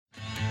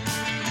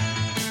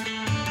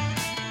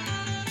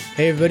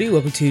Hey everybody,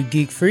 welcome to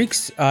Geek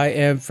Freaks. I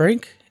am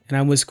Frank, and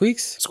I'm with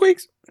Squeaks.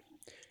 Squeaks.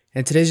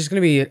 And today's just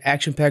going to be an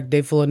action-packed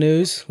day full of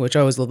news, which I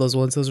always love those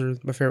ones. Those are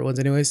my favorite ones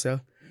anyway, so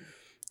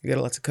we got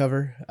a lot to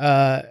cover.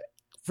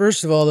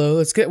 First of all,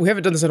 though, we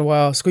haven't done this in a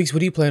while. Squeaks,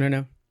 what are you playing right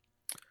now?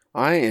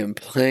 I am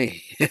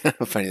playing.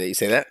 Funny that you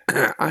say that.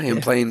 I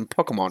am playing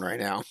Pokemon right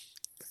now.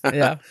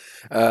 Yeah.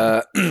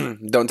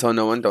 Don't tell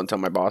no one. Don't tell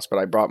my boss. But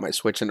I brought my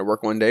Switch into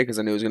work one day because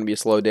I knew it was going to be a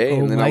slow day,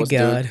 Oh and then my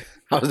god.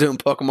 I was doing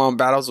Pokemon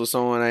battles with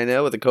someone I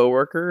know with a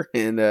coworker,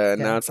 and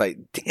now it's like,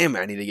 damn,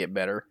 I need to get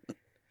better.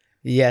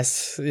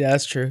 Yes, yeah,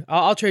 that's true.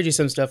 I'll trade you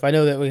some stuff. I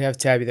know that we have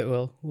Tabby that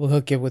we'll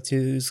hook you up with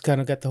too, who's kind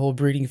of got the whole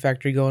breeding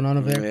factory going on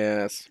over there.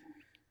 Yes.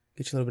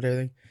 Get you a little bit of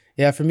everything.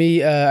 Yeah, for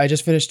me, I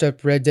just finished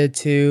up Red Dead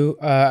 2.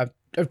 I'm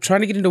trying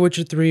to get into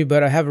Witcher 3,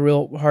 but I have a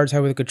real hard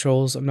time with the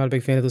controls. I'm not a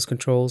big fan of those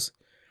controls.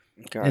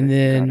 Got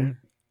it.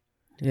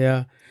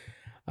 Yeah.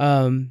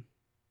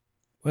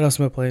 What else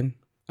am I playing?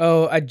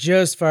 Oh, I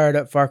just fired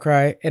up Far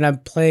Cry, and I'm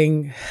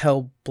playing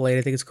Hellblade,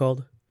 I think it's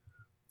called.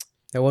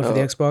 That one for the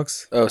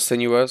Xbox. Oh,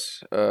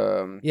 Sinuous.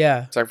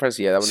 Yeah. Sacrifice.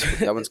 Yeah,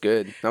 that one's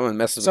good. That one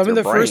messes So with I'm in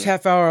your the brain. first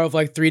half hour of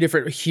like 3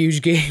 different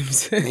huge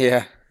games.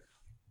 Yeah.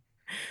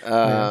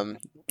 What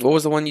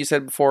was the one you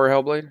said before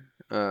Hellblade?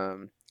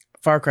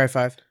 Far Cry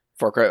 5.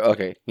 Far Cry.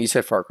 Okay, you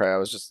said Far Cry. I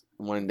was just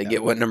wanting to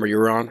get what number you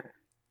were on.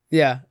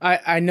 Yeah,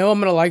 I know I'm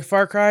gonna like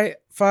Far Cry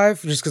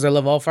 5 just because I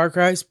love all Far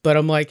Cries, but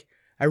I'm like,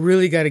 I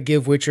really got to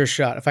give Witcher a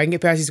shot. If I can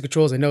get past these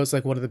controls, I know it's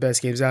like one of the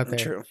best games out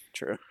there.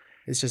 True.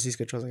 It's just these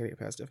controls I gotta get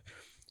past it.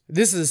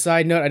 This is a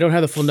side note. I don't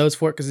have the full notes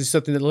for it because it's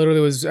something that literally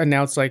was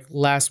announced like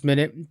last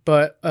minute.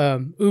 But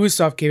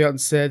Ubisoft came out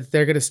and said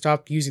they're gonna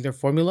stop using their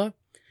formula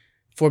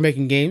for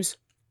making games.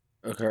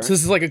 Okay. So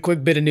this is like a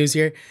quick bit of news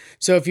here.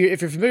 So if you're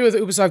familiar with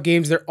Ubisoft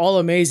games, they're all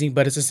amazing,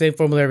 but it's the same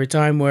formula every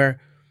time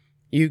where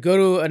you go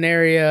to an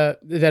area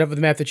that of the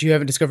map that you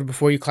haven't discovered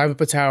before, you climb up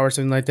a tower or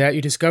something like that,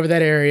 you discover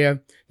that area,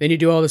 then you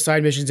do all the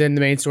side missions and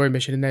the main story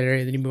mission in that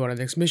area, then you move on to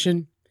the next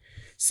mission.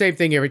 Same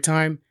thing every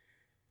time.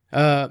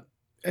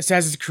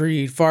 Assassin's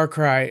Creed, Far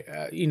Cry,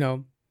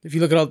 if you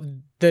look at all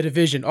the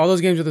Division, all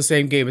those games are the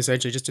same game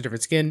essentially, just a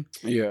different skin.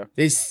 Yeah.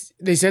 They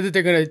said that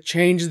they're going to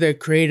change the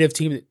creative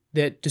team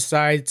that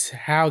decides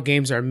how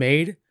games are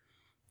made,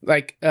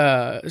 like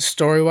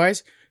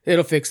story-wise.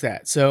 It'll fix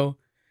that. So,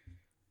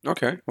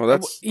 okay. Well,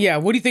 that's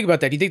What do you think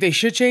about that? Do you think they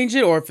should change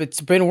it, or if it's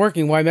been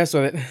working, why mess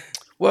with it?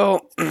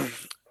 well.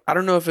 I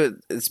don't know if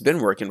it's been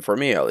working for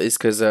me at least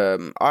because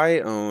I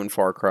own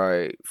Far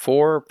Cry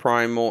 4,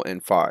 Primal,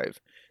 and 5,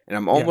 and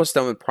I'm almost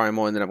done with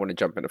Primal, and then I'm going to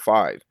jump into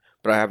 5.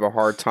 But I have a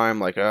hard time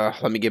like,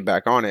 let me get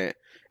back on it,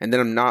 and then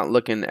I'm not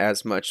looking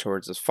as much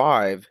towards this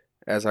 5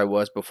 as I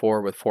was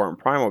before with 4 and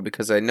Primal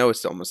because I know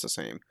it's almost the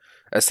same.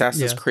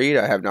 Assassin's Creed,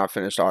 I have not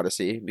finished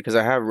Odyssey because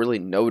I have really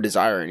no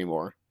desire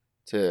anymore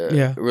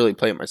to really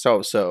play it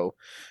myself. So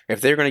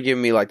if they're going to give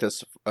me like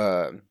this,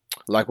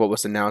 like what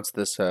was announced,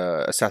 this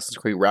Assassin's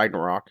Creed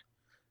Ragnarok,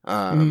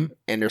 and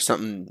there's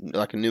something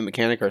like a new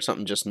mechanic or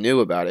something just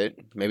new about it,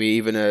 maybe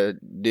even a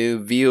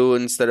new view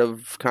instead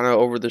of kind of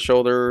over the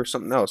shoulder or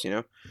something else,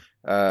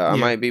 I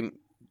might be,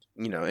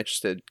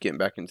 interested getting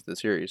back into the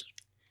series.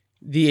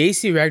 The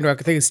AC Ragnarok,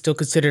 I think, is still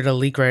considered a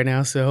leak right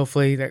now, so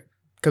hopefully that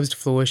comes to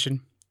fruition.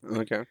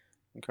 Okay.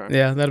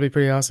 Yeah, that'll be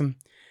pretty awesome.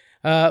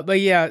 But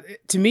yeah,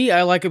 to me,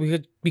 I like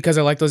it because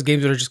I like those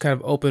games that are just kind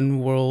of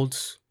open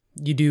worlds.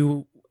 You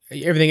do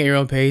everything at your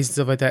own pace and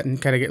stuff like that and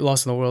kind of get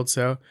lost in the world.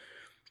 So,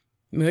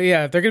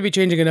 yeah, if they're going to be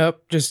changing it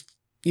up, just,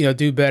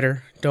 do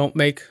better. Don't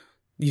make...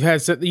 You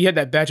had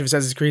that batch of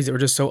Assassin's Creed that were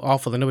just so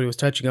awful that nobody was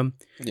touching them.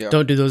 Yeah.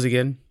 Don't do those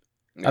again.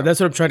 Yeah. That's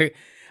what I'm trying to...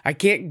 I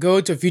can't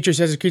go to a future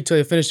Assassin's Creed until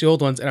I finish the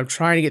old ones, and I'm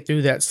trying to get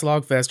through that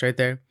slog fest right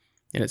there,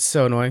 and it's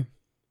so annoying.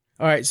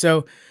 All right,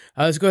 so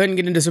let's go ahead and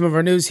get into some of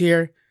our news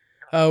here.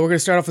 We're going to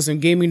start off with some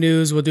gaming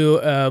news. We'll do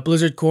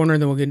Blizzard Corner,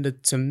 and then we'll get into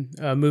some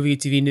movie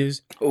and TV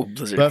news. Oh,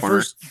 Blizzard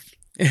Corner. First,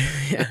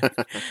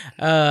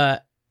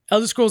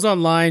 Elder Scrolls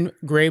Online,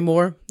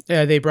 Greymoor.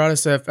 They brought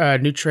us a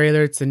new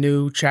trailer. It's a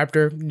new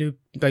chapter, new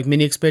like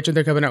mini expansion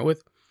they're coming out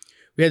with.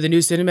 We had the new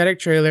cinematic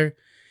trailer.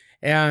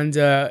 And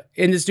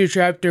in this new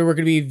chapter, we're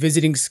going to be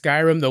visiting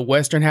Skyrim, the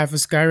western half of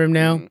Skyrim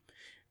now.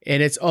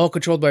 And it's all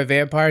controlled by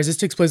vampires. This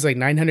takes place like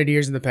 900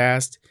 years in the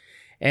past.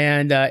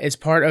 And it's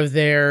part of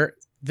The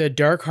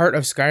Dark Heart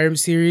of Skyrim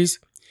series.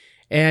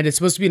 And it's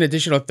supposed to be an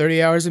additional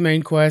 30 hours of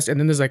main quest. And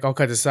then there's like all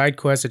kinds of side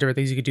quests and different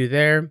things you could do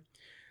there.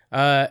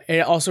 And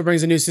it also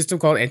brings a new system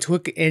called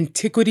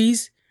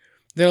Antiquities.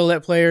 That'll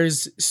let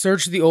players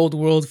search the old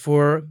world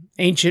for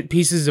ancient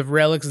pieces of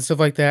relics and stuff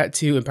like that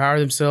to empower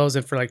themselves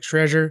and for like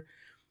treasure.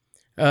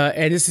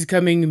 And this is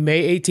coming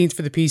May 18th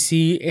for the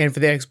PC, and for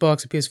the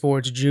Xbox and PS4,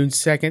 it's June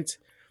 2nd.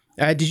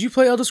 Did you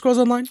play Elder Scrolls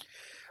Online?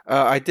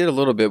 I did a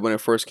little bit when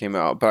it first came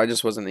out, but I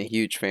just wasn't a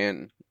huge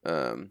fan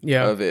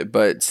of it.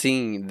 But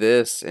seeing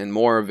this and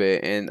more of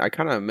it, and I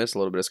kind of miss a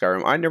little bit of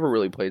Skyrim. I never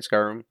really played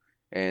Skyrim,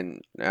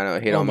 and I know,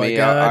 hate on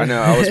me. I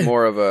know I was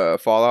more of a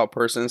Fallout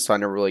person, so I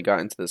never really got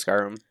into the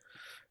Skyrim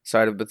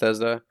side of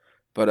Bethesda.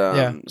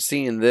 But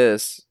seeing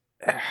this,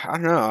 I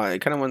don't know.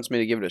 It kind of wants me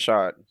to give it a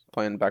shot,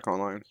 playing back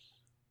online.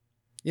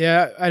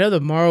 Yeah, I know the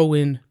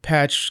Morrowind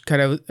patch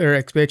kind of or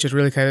expansion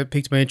really kind of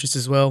piqued my interest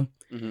as well.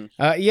 Hmm.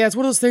 Yeah, it's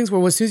one of those things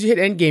where as soon as you hit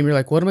endgame, you're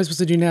like, what am I supposed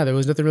to do now? There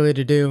was nothing really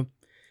to do,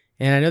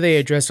 and I know they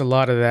addressed a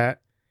lot of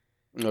that.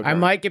 I Okay.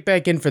 might get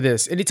back in for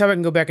this. Anytime I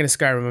can go back into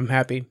Skyrim, I'm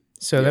happy.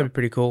 So Yeah. that'd be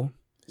pretty cool.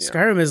 Yeah.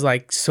 Skyrim is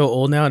like so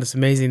old now, and it's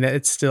amazing that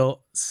it's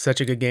still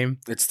such a good game.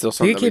 It's still I think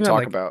something that we it came out talk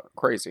like about.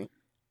 Crazy.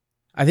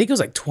 I think it was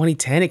like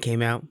 2010. It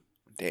came out,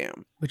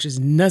 Damn. which is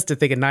nuts to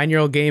think a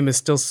 9-year-old game is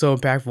still so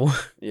impactful.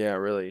 Yeah,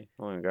 really.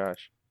 Oh my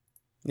gosh.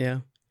 Yeah.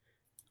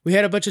 We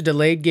had a bunch of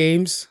delayed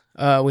games.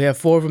 We have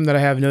 4 of them that I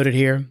have noted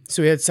here.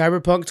 So we had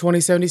Cyberpunk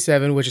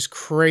 2077, which is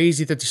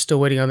crazy that they're still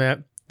waiting on that.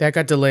 That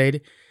got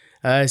delayed.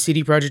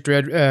 CD Projekt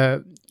Red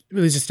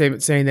released a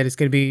statement saying that it's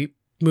going to be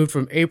moved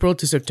from April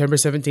to September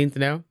 17th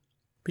now,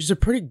 which is a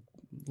pretty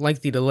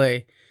lengthy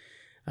delay.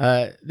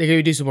 They're going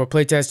to do some more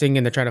playtesting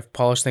and they're trying to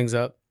polish things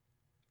up.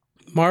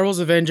 Marvel's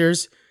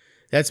Avengers,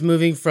 that's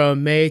moving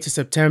from May to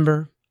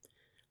September.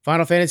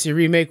 Final Fantasy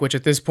Remake, which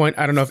at this point,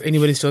 I don't know if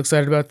anybody's still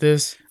excited about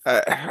this.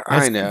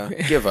 I know.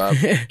 Give up.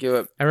 Give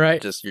up. All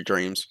right. Just your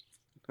dreams.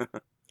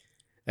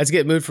 That's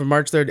getting moved from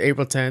March 3rd to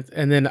April 10th.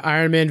 And then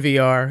Iron Man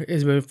VR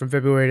is moved from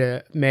February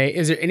to May.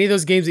 Is there any of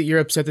those games that you're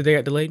upset that they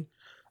got delayed?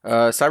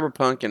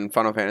 Cyberpunk and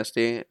Final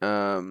Fantasy.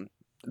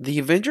 The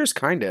Avengers,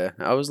 kinda.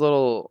 I was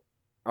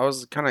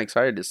kind of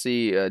excited to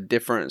see a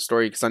different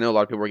story because I know a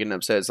lot of people were getting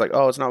upset. It's like,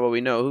 oh, it's not what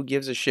we know. Who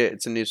gives a shit?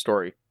 It's a new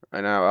story,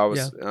 and I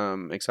was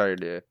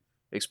excited to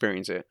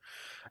experience it.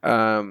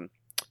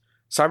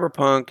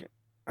 Cyberpunk,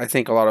 I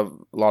think a lot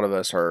of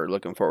us are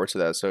looking forward to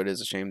that. So it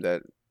is a shame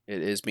that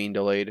it is being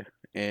delayed.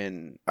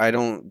 And I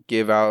don't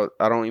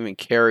even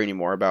care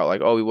anymore about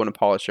like, oh, we want to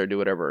polish it or do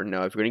whatever.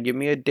 No, if you're gonna give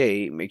me a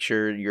date, make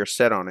sure you're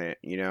set on it,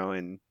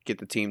 and get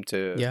the team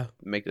to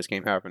make this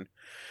game happen.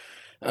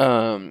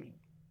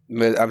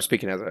 But I'm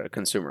speaking as a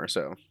consumer,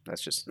 so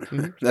that's just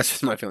that's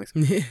just my feelings.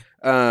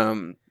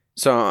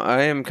 So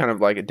I am kind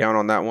of like down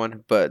on that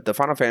one, but the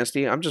Final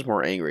Fantasy, I'm just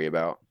more angry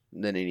about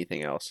than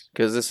anything else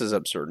because this is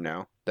absurd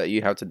now that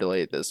you have to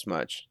delay it this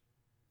much.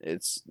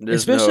 There's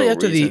especially no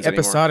after the reasons anymore.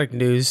 episodic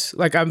news.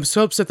 Like I'm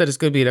so upset that it's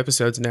going to be in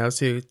episodes now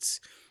too.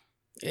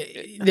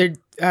 I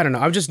don't know.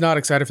 I'm just not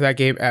excited for that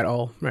game at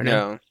all right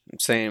now. No,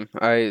 same.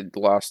 I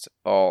lost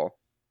all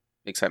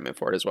excitement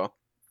for it as well.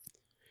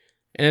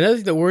 And another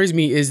thing that worries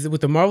me is that with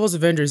the Marvel's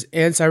Avengers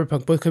and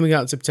Cyberpunk both coming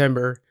out in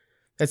September,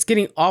 that's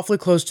getting awfully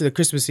close to the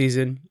Christmas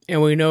season,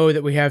 and we know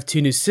that we have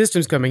 2 new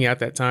systems coming out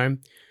that time.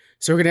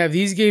 So we're going to have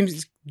these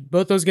games,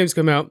 both those games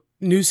come out,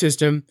 new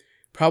system,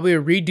 probably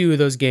a redo of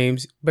those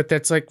games, but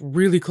that's like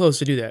really close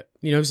to do that.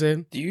 You know what I'm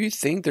saying? Do you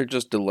think they're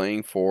just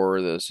delaying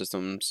for the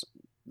systems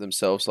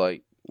themselves,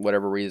 like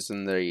whatever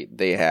reason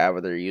they have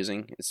or they're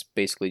using? It's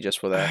basically just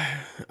for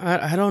that.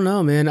 I don't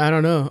know, man. I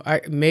don't know.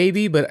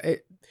 Maybe, but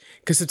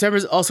because September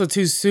is also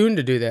too soon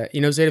to do that.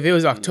 You know what I'm saying? If it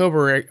was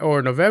October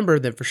or November,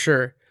 then for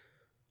sure.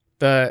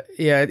 But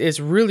yeah, it's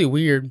really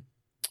weird.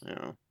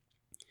 Yeah.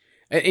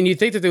 And you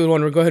think that they would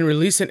want to go ahead and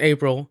release in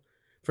April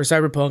for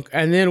Cyberpunk,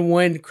 and then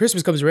when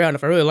Christmas comes around,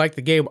 if I really like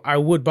the game, I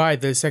would buy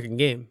the second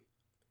game.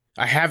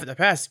 I have in the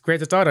past.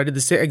 Grand Theft Auto, I did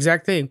the same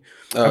exact thing.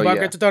 I bought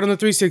Grand Theft Auto on the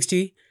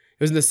 360. It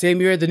was in the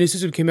same year the new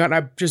system came out, and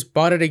I just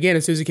bought it again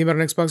as soon as it came out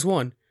on Xbox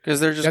One. Because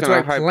they're just that's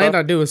gonna what I hype planned up.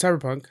 on doing with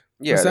Cyberpunk.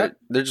 Yeah,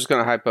 they're just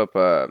gonna hype up,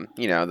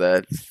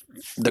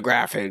 the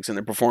graphics and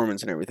the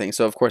performance and everything.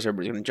 So of course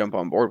everybody's gonna jump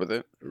on board with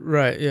it.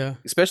 Right. Yeah.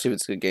 Especially if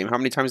it's a good game. How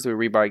many times do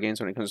we rebuy games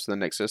when it comes to the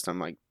next system?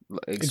 Like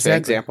Exactly.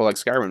 example, like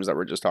Skyrim's that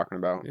we're just talking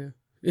about. Yeah.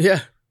 Yeah.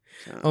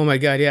 So. Oh my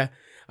god. Yeah.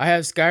 I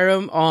have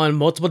Skyrim on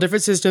multiple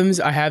different systems.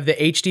 I have the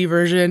HD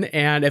version,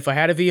 and if I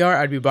had a VR,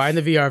 I'd be buying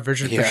the VR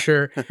version for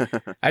sure.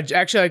 I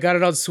got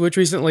it on Switch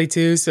recently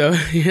too, so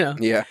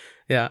Yeah.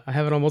 Yeah, I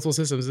have it on multiple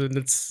systems, and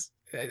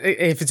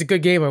if it's a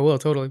good game, I will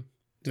totally.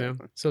 Yeah,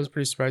 so I was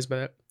pretty surprised by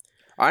that.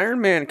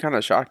 Iron Man kind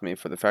of shocked me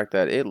for the fact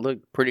that it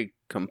looked pretty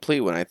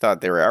complete when I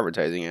thought they were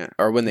advertising it,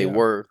 or when they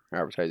were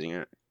advertising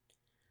it.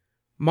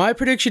 My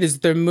prediction is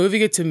they're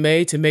moving it to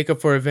May to make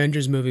up for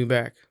Avengers moving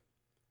back.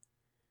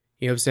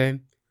 You know what I'm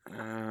saying?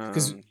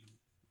 Because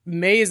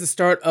May is the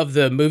start of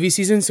the movie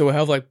season, so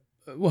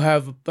we'll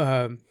have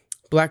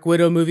Black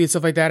Widow movie and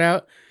stuff like that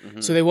out.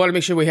 Mm-hmm. So they want to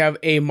make sure we have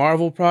a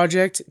Marvel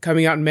project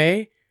coming out in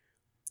May.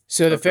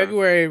 So the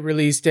February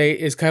release date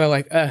is kind of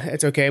like,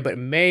 it's okay, but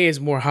May is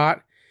more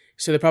hot.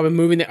 So they're probably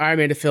moving the Iron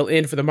Man to fill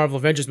in for the Marvel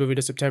Avengers movie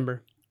to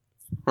September.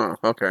 Huh,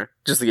 okay.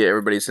 Just to get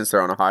everybody, since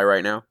they're on a high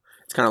right now.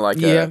 It's kind of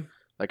like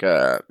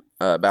a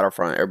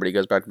Battlefront. Everybody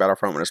goes back to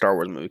Battlefront when a Star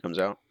Wars movie comes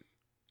out.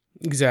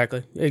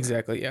 Exactly,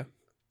 yeah.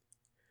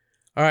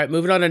 All right,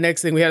 moving on to the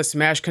next thing. We had a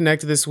Smash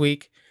Connect this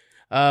week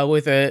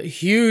with a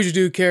huge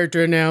new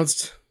character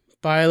announced.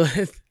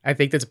 Byleth. I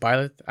think that's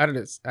Byleth. I don't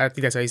know. I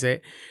think that's how you say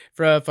it.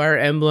 For Fire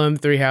Emblem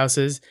Three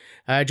Houses,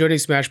 joining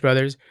Smash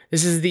Brothers.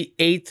 This is the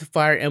 8th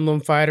Fire Emblem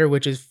fighter,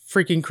 which is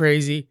freaking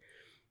crazy.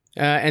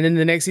 And then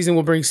the next season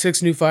will bring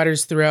 6 new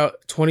fighters throughout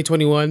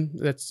 2021.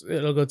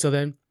 It'll go till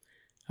then.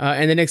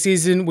 And the next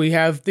season we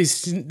have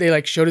this.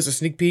 They showed us a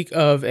sneak peek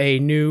of a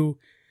new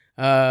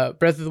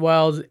Breath of the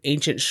Wild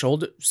Ancient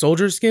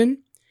Soldier skin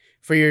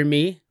for your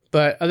Mii.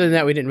 But other than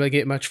that, we didn't really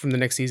get much from the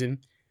next season.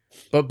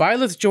 But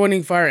Byleth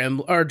joining Fire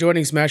Emblem or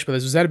joining Smash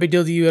Brothers, was that a big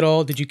deal to you at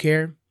all? Did you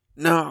care?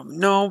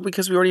 No,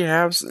 because we already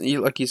have,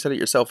 like you said it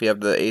yourself, you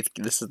have the eighth.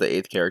 This is the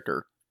eighth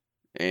character,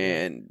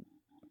 and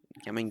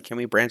I mean, can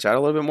we branch out a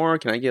little bit more?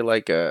 Can I get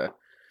like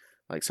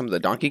some of the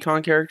Donkey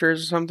Kong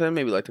characters or something?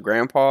 Maybe like the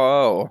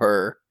grandpa,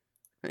 or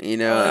Oh,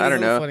 I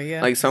don't know, funny,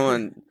 yeah. like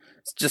someone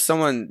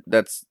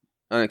that's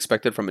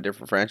unexpected from a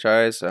different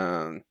franchise.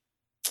 I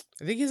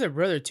think he has a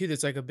brother too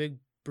that's like a big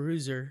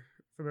bruiser,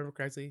 if I remember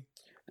correctly.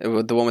 The one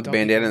with the Donkey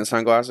bandana Kong. and the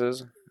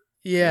sunglasses.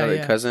 Yeah, Another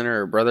yeah. cousin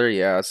or brother,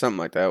 yeah, something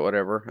like that,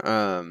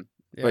 whatever.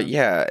 But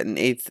yeah, an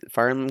eighth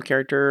Fire Emblem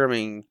character. I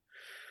mean,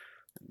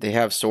 they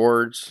have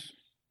swords,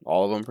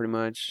 all of them pretty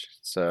much.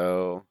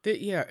 So It's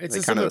they a kind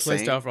of similar the play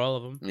style same. for all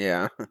of them.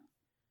 Yeah.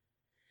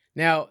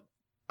 Now,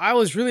 I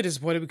was really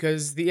disappointed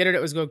because the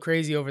internet was going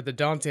crazy over the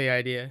Dante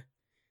idea,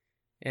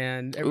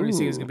 and everybody was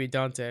saying it was Ooh, gonna be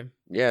Dante.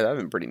 yeah, that'd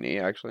been pretty neat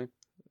actually.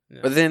 Yeah.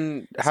 But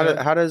then, So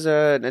how does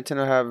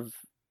Nintendo have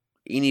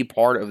any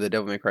part of the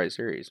Devil May Cry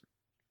series?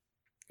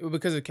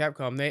 because of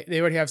Capcom, they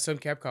already have some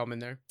Capcom in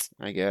there.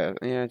 I guess.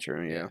 Yeah,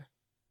 true. Yeah.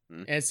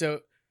 Mm. And so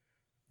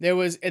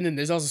and then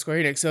there's also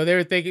Square Enix. So they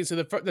were thinking. So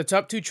the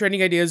top two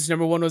trending ideas,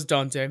 number one was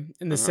Dante,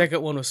 and the Uh-huh.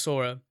 second one was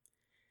Sora.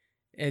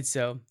 And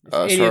so if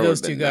any Sora of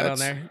those would've two been got on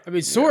nuts. there, I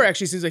mean, Sora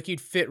actually seems like he'd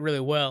fit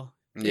really well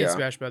in Yeah.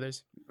 Smash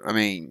Brothers. I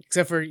mean,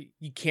 Except for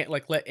you can't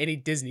like let any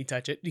Disney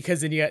touch it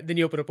because then you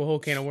open up a whole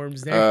can of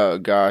worms there. oh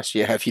gosh,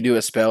 yeah. If you do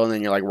a spell and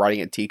then you're like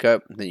riding a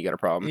teacup, then you got a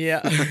problem.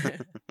 Yeah.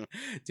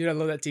 Dude, I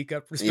love that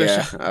teacup for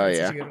Yeah. special. Oh That's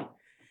such yeah. a good one.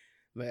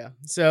 But yeah.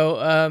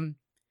 So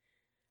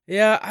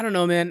yeah, I don't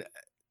know, man.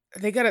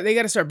 They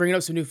gotta start bringing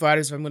up some new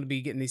fighters if I'm gonna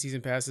be getting these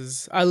season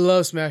passes. I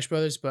love Smash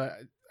Brothers, but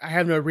I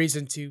have no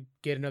reason to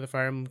get another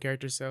Fire Emblem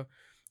character, so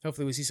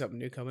hopefully we see something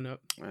new coming up.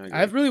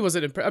 I really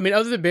wasn't impressed. I mean,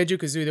 other than Banjo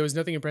Kazooie, there was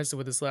nothing impressive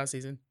with this last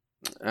season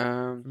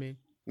for me.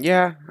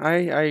 Yeah, I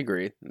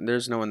agree.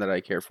 There's no one that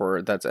I care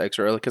for that's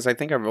extra because I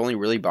think I've only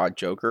really bought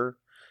Joker,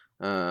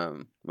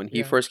 when he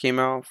Yeah. first came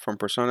out from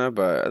Persona.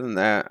 But other than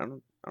that, I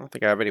don't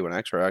think I have anyone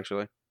extra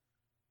actually.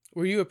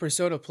 Were you a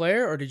Persona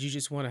player, or did you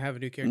just want to have a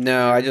new character?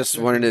 No, for I your just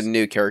wanted a reference?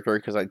 new character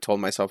because I told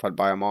myself I'd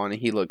buy him on,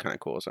 and he looked kind of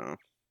cool, so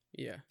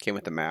Yeah. came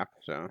with the map,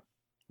 so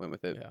went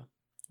with it. Yeah.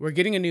 We're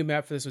getting a new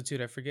map for this one too.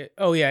 Did I forget?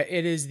 Oh yeah,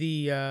 it is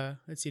the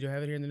let's see, do I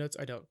have it here in the notes?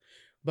 I don't.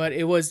 But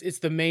it's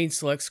the main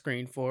select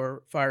screen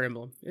for Fire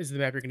Emblem. Is the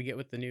map you're gonna get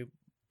with the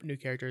new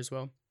character as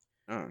well.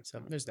 Oh,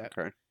 So there's that.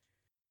 okay.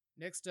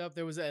 Next up,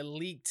 there was a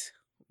leaked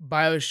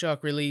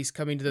BioShock release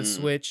coming to the Mm.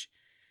 Switch.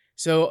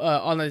 So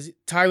on the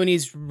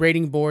Taiwanese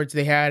rating boards,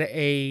 they had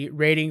a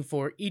rating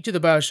for each of the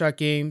BioShock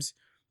games,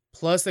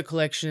 plus the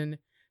collection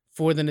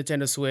for the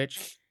Nintendo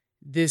Switch.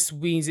 This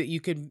means that you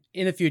could,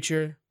 in the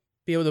future,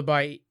 be able to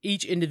buy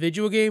each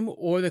individual game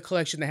or the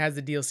collection that has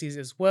the DLCs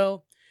as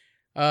well.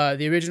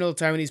 The original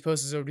Taiwanese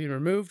posters are being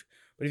removed.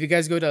 But if you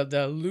guys go to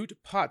the Loot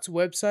Pots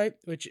website,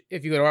 which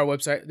if you go to our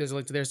website, there's a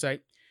link to their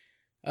site.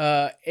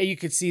 And you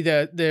could see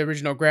the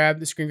original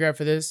the screen grab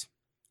for this.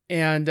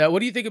 And what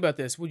do you think about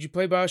this? Would you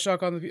play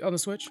BioShock on the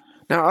Switch?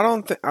 Now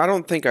I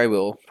don't think I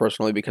will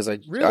personally because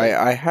Really?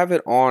 I have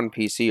it on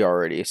PC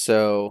already,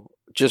 so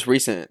just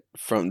recent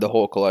from the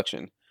whole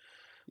collection.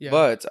 Yeah.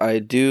 But I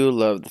do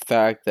love the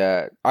fact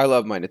that I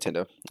love my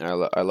Nintendo and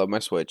I love my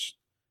Switch,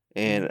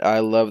 and I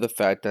love the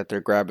fact that they're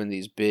grabbing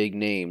these big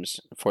names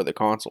for the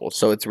console.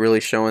 So it's really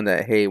showing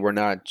that hey, we're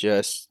not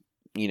just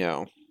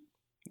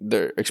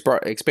they're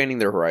expanding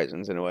their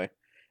horizons in a way.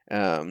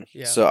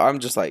 Yeah. So I'm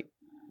just like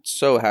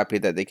so happy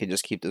that they can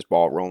just keep this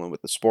ball rolling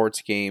with the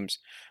sports games.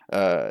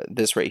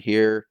 This right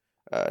here,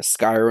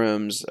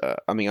 Skyrim's.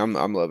 I mean,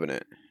 I'm loving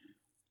it.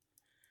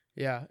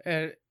 Yeah.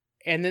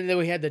 And then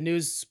we had the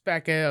news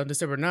back on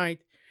December 9th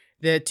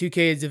that 2K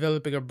is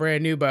developing a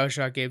brand new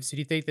BioShock game. So do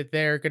you think that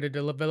they're going to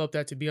develop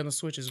that to be on the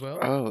Switch as well?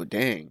 Oh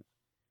dang,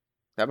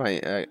 that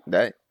might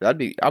that'd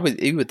be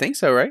you would think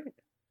so, right?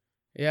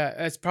 Yeah,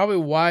 that's probably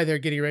why they're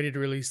getting ready to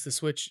release the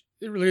Switch.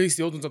 Release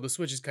the old ones on the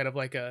Switch is kind of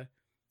like a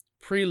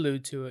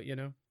prelude to it, you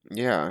know?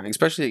 Yeah,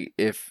 especially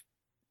if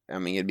I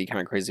mean it'd be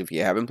kind of crazy if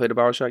you haven't played a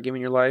BioShock game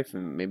in your life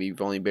and maybe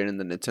you've only been in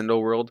the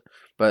Nintendo world,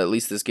 but at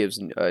least this gives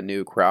a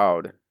new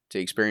crowd to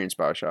experience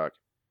BioShock.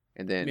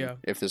 And then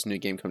if this new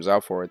game comes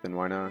out for it, then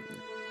why not?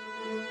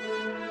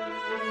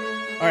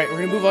 All right, we're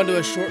going to move on to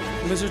a short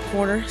Blizzard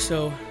corner.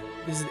 So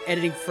this is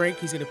editing Frank.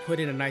 He's going to put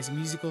in a nice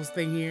musicals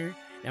thing here.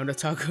 And I'm going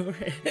to talk over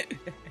it.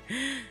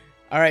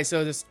 All right,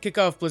 so this kick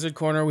off Blizzard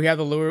corner. We have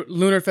the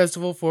Lunar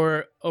Festival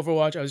for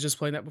Overwatch. I was just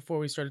playing that before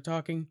we started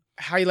talking.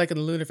 How you liking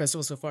the Lunar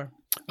Festival so far?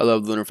 I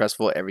love Lunar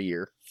Festival every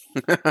year.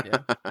 Yeah.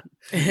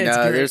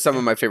 No, there's some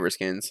of my favorite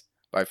skins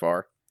by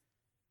far.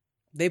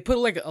 They put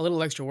like a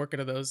little extra work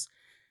into those.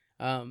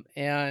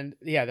 And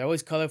yeah, they're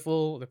always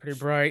colorful. They're pretty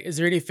bright. Is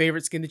there any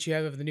favorite skin that you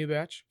have of the new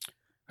batch?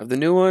 Of the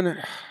new one,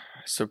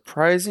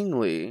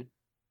 surprisingly,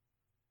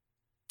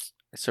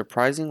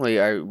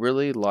 I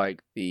really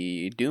like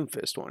the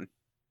Doomfist one.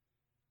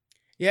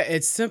 Yeah,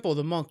 it's simple.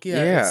 The monk. Yeah,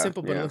 it's Yeah,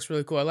 simple, but it yeah. looks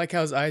really cool. I like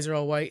how his eyes are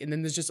all white, and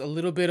then there's just a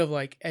little bit of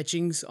like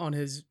etchings on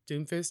his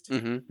Doomfist.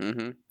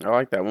 I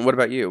like that one. What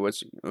about you?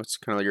 What's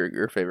kind of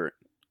your favorite?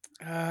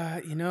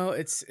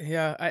 It's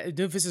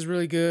Doomfist is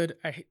really good.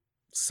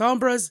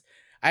 Sombras.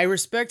 I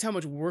respect how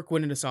much work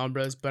went into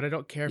Sombras, but I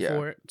don't care Yeah,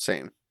 for it.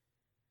 same.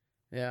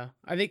 Yeah,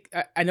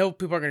 I know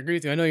people are gonna agree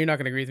with you. I know you're not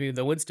gonna agree with me.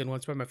 The Winston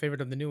one's probably my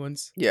favorite of the new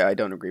ones. Yeah, I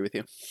don't agree with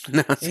you.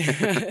 No,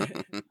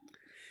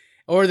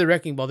 Or the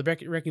Wrecking Ball. The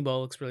Wrecking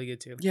Ball looks really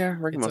good too. yeah,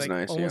 Wrecking It's Ball's like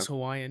nice. Yeah, almost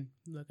Hawaiian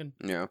looking.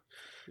 yeah.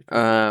 Pretty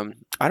cool.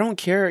 I don't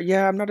care.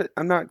 Yeah,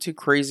 I'm not too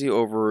crazy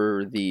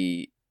over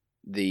the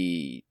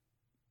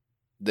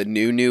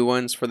new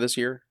ones for this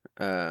year.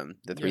 The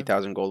Yeah.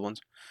 3,000 gold ones.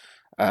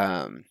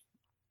 Um,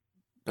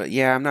 but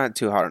yeah, I'm not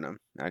too hot on them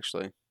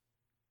actually.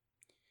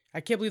 I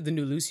can't believe the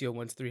new Lucio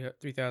one's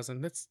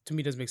 3,000. That's to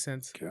me doesn't make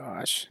sense.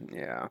 Gosh,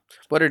 yeah.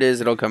 What it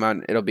is, it'll come out.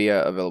 It'll be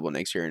available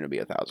next year, and it'll be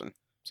 1,000.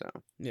 So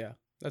Yeah,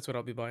 that's what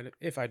I'll be buying it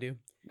if I do.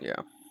 yeah.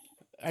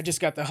 I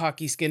just got the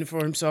hockey skin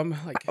for him, so I'm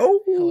like hella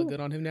Oh, good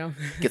on him now.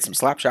 get some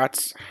slap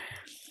shots.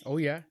 Oh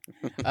yeah.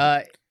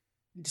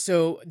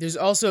 So there's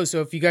also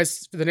if you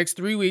guys for the next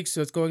 3 weeks,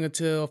 so it's going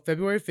until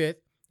February 5th,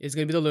 is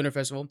gonna be the Lunar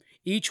Festival.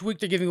 Each week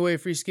they're giving away a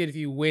free skin if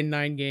you win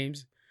 9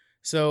 games.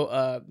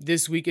 So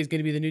this week is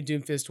gonna be the new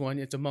Doomfist one.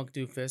 It's a Monk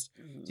Doomfist.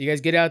 So you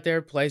guys get out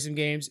there, play some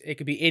games. It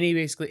could be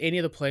basically any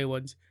of the play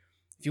ones.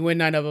 If you win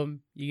 9 of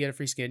them, you get a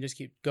free skin. Just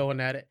keep going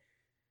at it.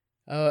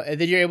 And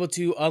then you're able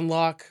to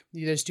unlock.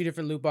 There's 2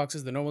 different loot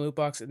boxes: the normal loot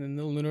box and then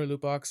the lunar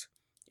loot box.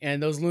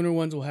 And those lunar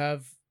ones will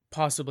have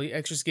possibly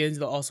extra skins.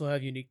 They'll also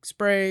have unique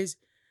sprays,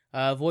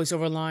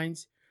 voiceover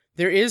lines.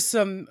 There is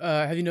some.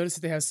 Have you noticed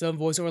that they have some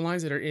voiceover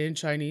lines that are in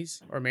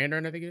Chinese or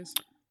Mandarin? I think it is.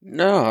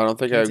 No, I don't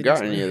think I've Cantonese,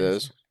 got any of whatever.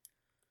 those.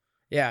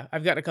 Yeah,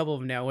 I've got a couple of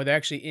them now where they're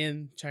actually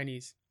in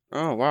Chinese.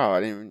 Oh wow, I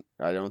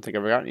don't think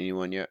I've gotten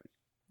anyone yet.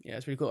 Yeah,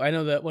 it's pretty cool. I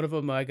know that one of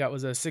them I got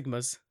was a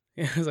Sigmas.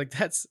 Yeah, I was like,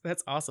 that's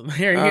awesome.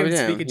 Hearing Oh him speak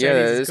damn, in yeah,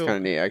 Chinese that is is kind cool.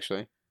 of neat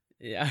actually.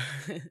 Yeah.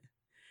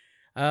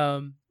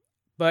 um,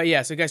 but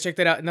yeah, so guys, check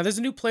that out. Now there's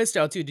a new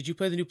playstyle too. Did you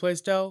play the new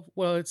playstyle?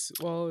 It's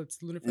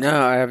Lunar No, Festival.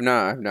 I have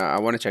not. I have not. I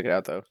want to check it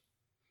out though.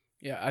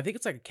 Yeah, I think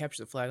it's like a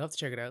capture the flag. I'll have to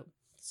check it out.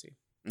 Let's see.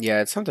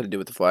 Yeah, it's something to do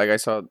with the flag. I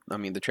saw. I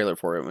mean, the trailer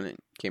for it when it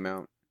came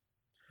out.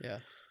 Yeah.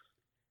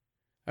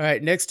 All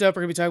right. Next up,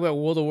 we're gonna be talking about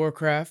World of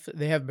Warcraft.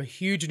 They have a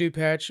huge new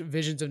patch,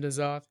 Visions of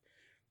N'Zoth.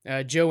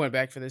 Joe went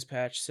back for this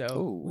patch, so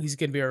Oh, he's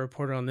gonna be our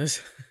reporter on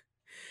this.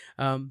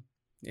 um,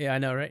 yeah, I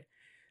know, right?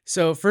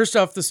 So first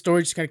off, the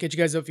story just kind of catch you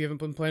guys up if you haven't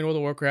been playing World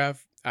of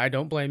Warcraft. I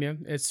don't blame you.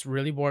 It's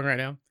really boring right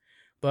now.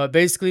 But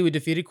basically, we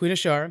defeated Queen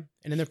Ashara,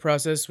 and in the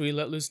process, we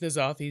let loose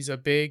N'Zoth. He's a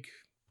big,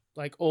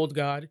 like, old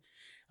god.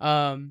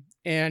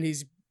 And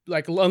he's,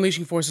 like,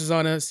 unleashing forces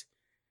on us.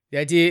 The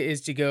idea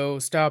is to go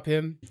stop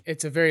him.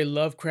 It's a very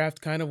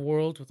Lovecraft kind of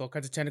world with all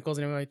kinds of tentacles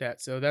and everything like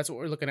that. So that's what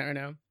we're looking at right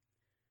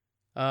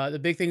now. The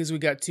big thing is we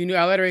got 2 new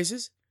allied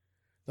races.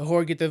 The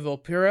Horde get the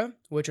Volpira,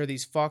 which are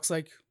these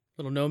fox-like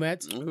little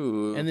nomads.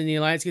 ooh. And then the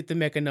Alliance get the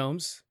Mecha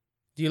Gnomes.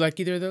 Do you like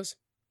either of those?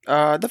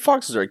 The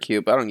foxes are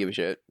cute, but I don't give a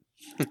shit.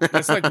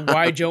 That's like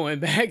why Joe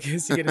went back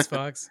is to get his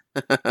fox.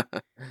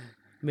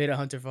 Made a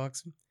hunter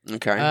fox.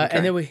 Okay.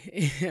 And then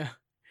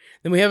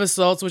we have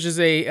assaults, which is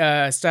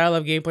a style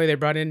of gameplay they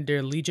brought in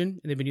during Legion,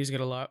 and they've been using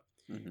it a lot.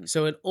 Mhm.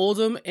 So in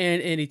Oldham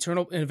and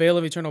in Veil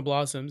of Eternal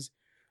Blossoms,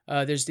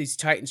 there's these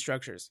Titan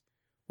structures.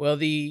 Well,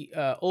 the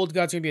old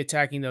god's gonna be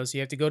attacking those, so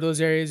you have to go to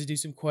those areas to do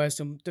some quests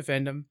and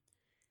defend them.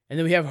 And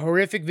then we have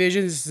Horrific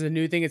Visions. This is a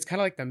new thing. It's kind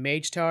of like the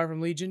Mage Tower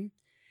from Legion,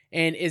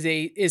 and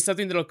is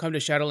something that'll come to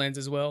Shadowlands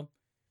as well,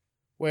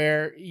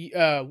 where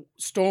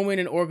Stormwind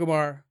and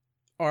Orgrimmar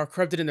are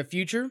corrupted in the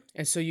future,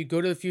 and so you go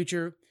to the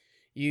future,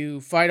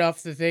 you fight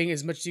off the thing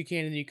as much as you can,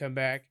 and then you come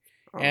back.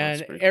 Oh,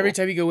 that's And pretty every cool.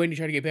 time you go in, you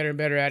try to get better and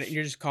better at it, and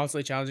you're just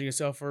constantly challenging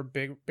yourself for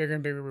bigger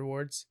and bigger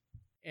rewards.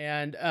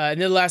 And then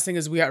the last thing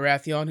is we got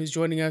Rathion, who's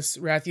joining us.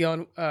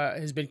 Rathion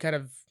has been kind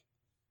of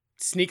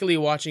sneakily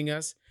watching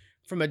us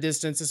from a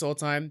distance this whole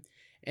time,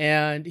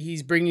 and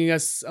he's bringing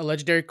us a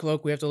legendary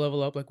cloak we have to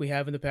level up like we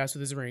have in the past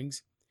with his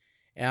rings.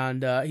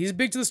 And he's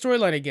big to the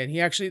storyline again.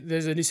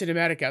 There's a new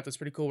cinematic out that's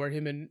pretty cool where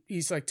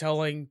he's like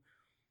telling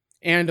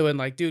Anduin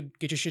like, dude,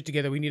 get your shit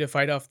together. We need to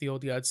fight off the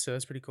old gods. So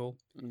that's pretty cool.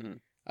 Mhm.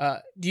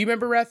 Do you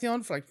remember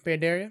Rathion for like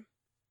Pandaria?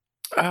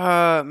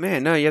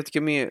 Man, no, you have to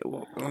give me.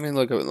 Let me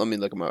look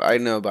him up. I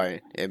know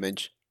by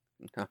image.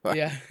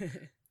 Yeah.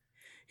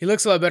 He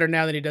looks a lot better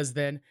now than he does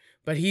then.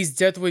 But he's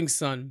Deathwing's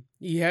son.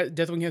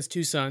 Deathwing has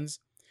 2 sons.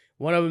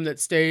 One of them that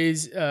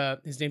stays,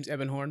 his name's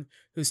Ebonhorn,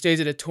 who stays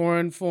in a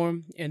Tauren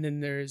form, and then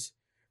there's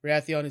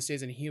Rathion, who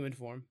stays in a human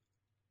form.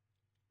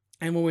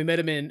 And when we met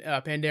him in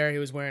Pandaria, he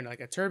was wearing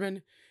like a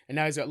turban, and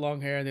now he's got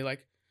long hair, and they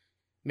like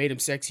made him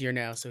sexier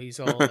now, so he's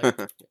all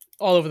like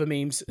all over the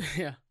memes.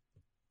 Yeah.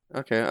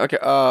 Okay.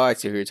 Oh, I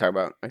see who you're talking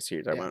about.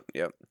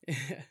 Yep.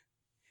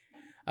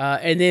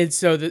 And then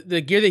so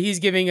the gear that he's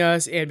giving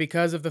us, and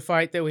because of the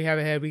fight that we have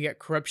ahead, we got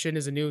corruption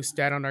as a new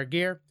stat on our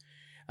gear.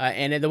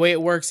 And then the way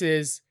it works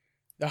is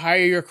the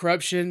higher your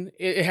corruption,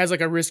 it has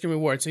like a risk and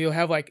reward. So you'll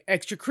have like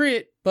extra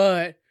crit,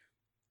 but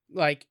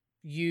like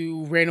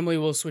you randomly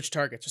will switch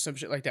targets or some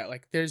shit like that.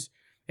 Like it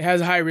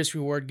has a high risk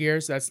reward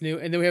gear, so that's new.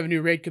 And then we have a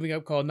new raid coming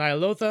up called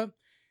Ny'alotha,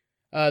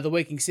 the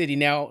Waking City.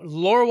 Now,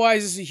 lore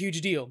wise, this is a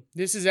huge deal.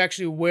 This is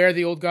actually where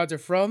the old gods are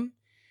from,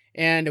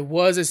 and it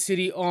was a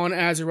city on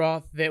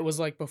Azeroth that was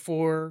like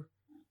before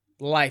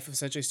life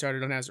essentially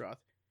started on Azeroth.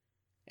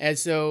 And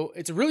so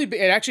it's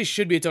it actually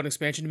should be its own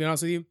expansion, to be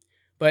honest with you,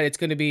 but it's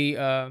going to be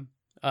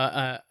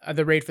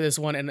the raid for this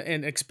one,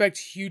 and expect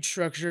huge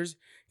structures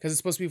because it's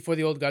supposed to be for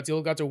the old gods. The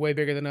old gods are way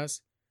bigger than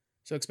us,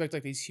 so expect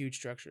like these huge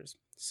structures.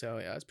 So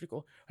yeah, that's pretty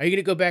cool. Are you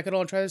gonna go back at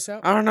all and try this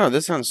out? I don't know.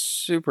 This sounds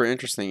super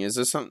interesting. Is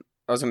this something?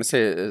 I was gonna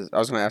say. I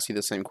was gonna ask you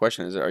the same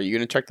question. Are you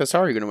gonna check this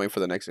out? Or are you gonna wait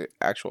for the next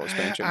actual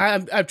expansion?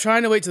 I'm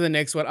trying to wait till the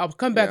next one. I'll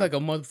come back Yeah. like a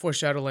month before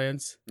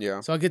Shadowlands,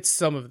 Yeah, so I'll get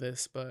some of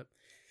this. But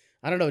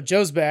I don't know.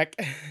 Joe's back.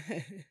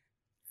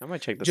 I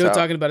might check this Joe out.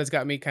 talking about it's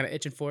got me kind of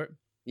itching for it.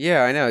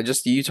 Yeah, I know.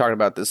 Just you talking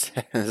about this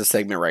as a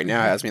segment right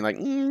now has me like,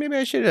 maybe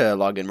I should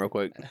log in real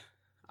quick.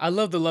 I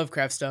love the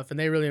Lovecraft stuff, and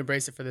they really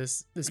embrace it for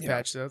this Yeah.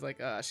 patch. So I was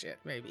like, oh shit,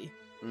 maybe.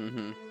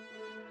 Mm-hmm.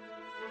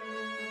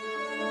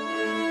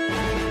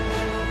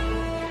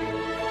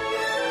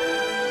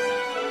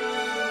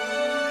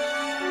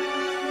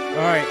 All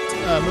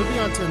right, moving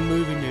on to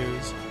movie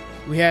news.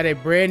 We had a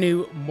brand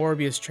new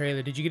Morbius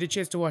trailer. Did you get a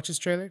chance to watch this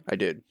trailer? I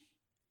did.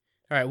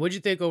 All right, what'd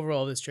you think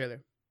overall of this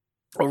trailer?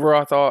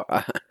 Overall, I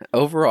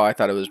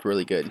thought it was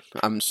really good.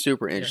 I'm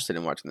super interested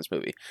in watching this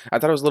movie. I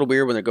thought it was a little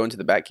weird when they're going to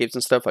the bat caves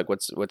and stuff. Like,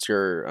 what's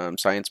your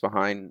science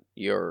behind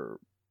your,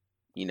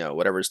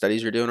 whatever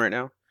studies you're doing right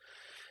now?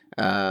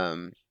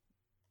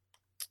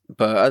 But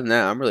other than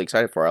that, I'm really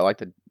excited for it. I like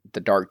the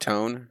dark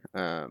tone.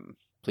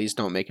 Please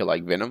don't make it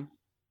like Venom,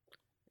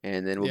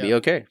 and then we'll be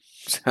okay.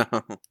 So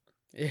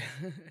Yeah,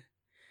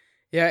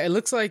 yeah. It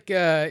looks like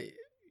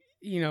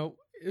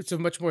it's a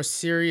much more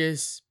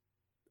serious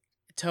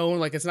tone.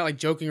 Like it's not like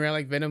joking around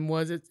like Venom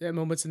was at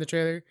moments in the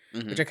trailer,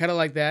 mhm. which I kind of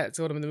like that. It's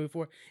what I'm in the mood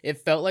for.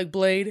 It felt like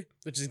Blade,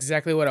 which is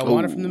exactly what I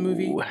wanted from the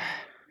movie. Ooh,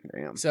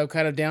 damn. So I'm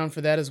kind of down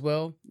for that as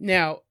well.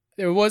 Now,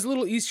 there was a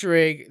little Easter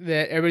egg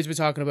that everybody's been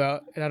talking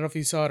about, and I don't know if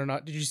you saw it or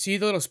not. Did you see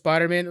the little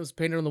Spider-Man that was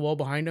painted on the wall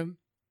behind him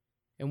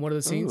in one of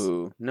the scenes?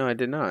 Ooh, no, I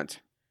did not.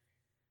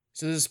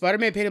 So there's a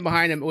Spider-Man painted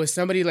behind him with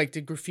somebody like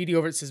the graffiti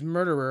over it says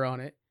murderer on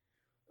it.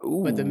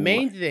 Ooh. But the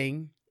main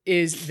thing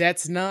is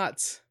that's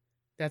not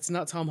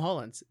Tom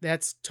Holland's.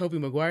 That's Tobey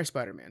Maguire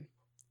Spider-Man.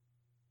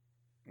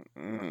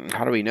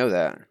 How do we know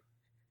that?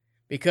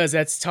 Because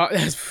that's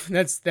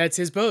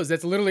his pose.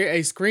 That's literally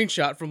a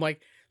screenshot from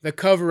like the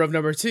cover of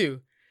number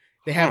 2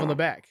 they have on the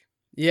back.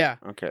 Yeah.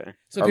 Okay.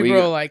 So people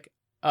are like,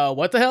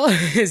 what the hell?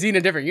 Is he in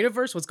a different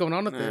universe? What's going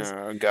on with this?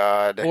 Oh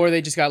God. Or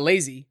they just got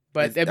lazy.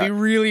 But that'd be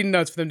really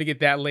nuts for them to get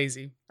that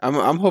lazy.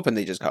 I'm hoping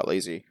they just got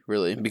lazy,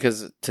 really,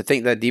 because to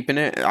think that deep in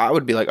it, I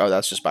would be like, oh,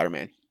 that's just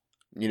Spider-Man.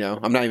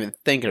 I'm not even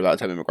thinking about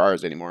Tobey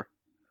Maguire's anymore.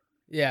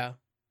 Yeah.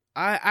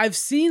 I've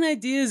seen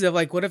ideas of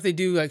like, what if they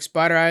do like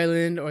Spider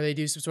Island, or they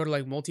do some sort of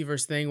like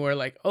multiverse thing where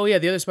like, oh yeah,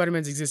 the other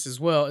Spider-Mans exist as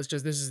well. It's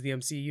just this is the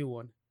MCU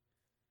one.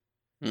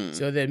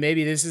 So then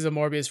maybe this is a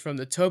Morbius from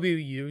the Tobey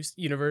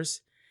universe,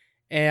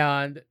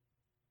 and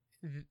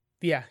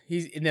yeah,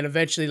 and then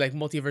eventually like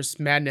multiverse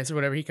madness or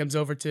whatever, he comes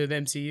over to the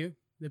MCU.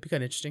 That'd be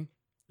kind of interesting.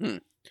 I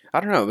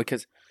don't know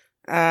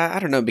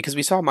because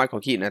we saw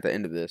Michael Keaton at the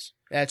end of this.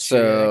 That's true.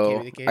 That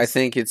can't be the case. I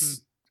think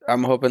it's.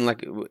 I'm hoping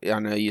like I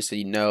know you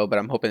said but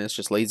I'm hoping it's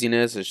just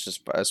laziness. It's just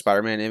a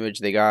Spider-Man image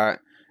they got,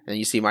 and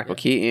you see Michael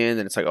Keaton,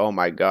 and it's like, oh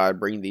my God,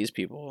 bring these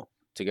people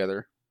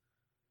together.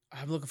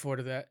 I'm looking forward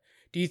to that.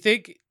 Do you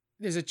think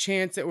there's a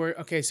chance that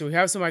so we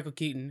have some Michael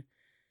Keaton.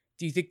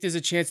 Do you think there's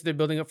a chance that they're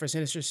building up for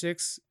Sinister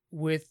Six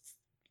with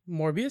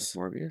Morbius?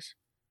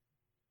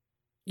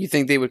 You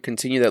think they would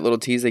continue that little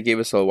tease they gave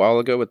us a while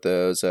ago with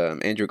those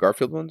Andrew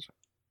Garfield ones?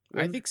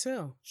 I think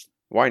so.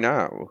 Why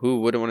not?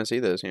 Who wouldn't want to see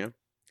this?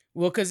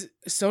 Well, because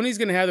Sony's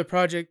going to have the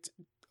project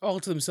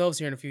all to themselves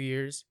here in a few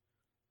years.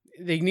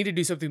 They need to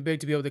do something big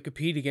to be able to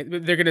compete against.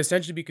 They're going to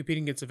essentially be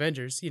competing against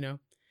Avengers.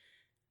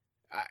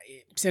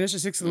 Sinister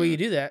Six is the way you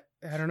do that.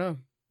 I don't know.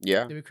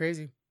 Yeah, it'd be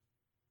crazy.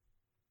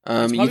 It's you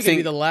probably going to think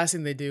be the last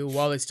thing they do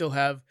while they still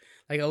have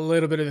like a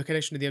little bit of a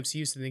connection to the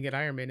MCU, so they can get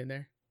Iron Man in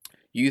there.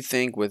 You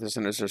think with the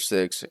Sinister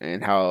Six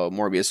and how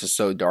Morbius is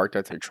so dark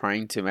that they're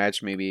trying to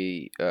match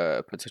maybe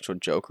a potential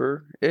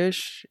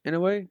Joker-ish in a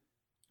way,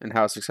 and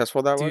how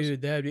successful that was?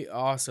 Dude, that'd be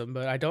awesome.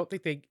 But I don't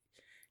think they.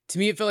 To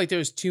me, it felt like there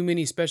was too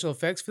many special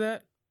effects for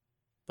that.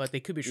 But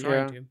they could be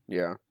trying to.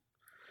 Yeah.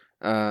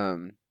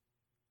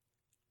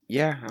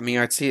 Yeah. I mean,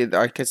 I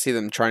could see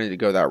them trying to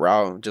go that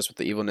route just with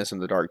the evilness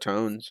and the dark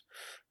tones.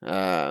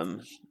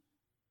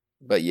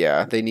 But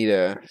yeah, they need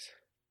to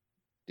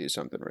do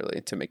something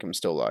really to make them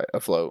still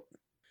afloat.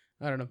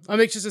 I don't know. I'm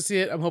anxious to see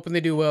it. I'm hoping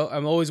they do well.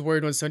 I'm always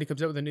worried when Sony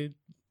comes out with a new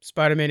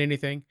Spider-Man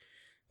anything.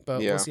 But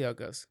we'll see how it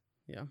goes.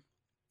 Yeah.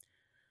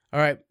 All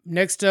right.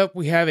 Next up,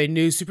 we have a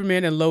new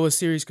Superman and Lois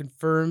series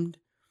confirmed.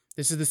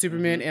 This is the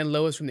Superman and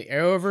Lois from the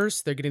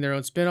Arrowverse. They're getting their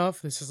own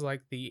spinoff. This is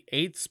like the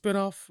 8th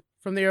spinoff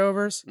from the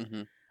Arrowverse.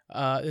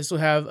 This will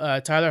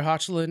have Tyler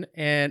Hoechlin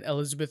and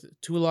Elizabeth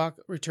Tulloch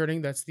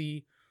returning. That's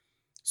the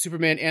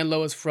Superman and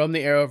Lois from the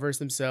Arrowverse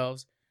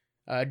themselves.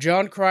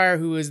 John Cryer,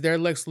 who is their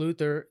Lex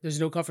Luthor, there's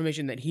no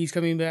confirmation that he's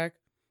coming back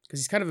because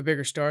he's kind of a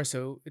bigger star,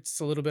 so it's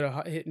a little bit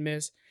of hit and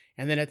miss.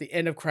 And then at the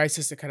end of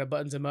Crisis, it kind of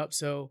buttons him up,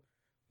 so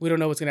we don't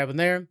know what's gonna happen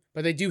there.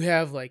 But they do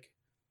have like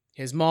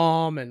his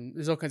mom, and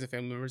there's all kinds of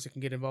family members that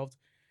can get involved.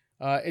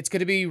 It's going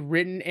to be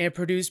written and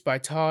produced by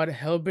Todd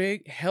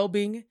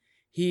Helbing.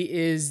 He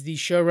is the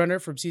showrunner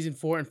from season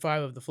 4 and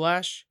 5 of The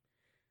Flash.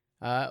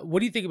 What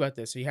do you think about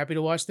this? Are you happy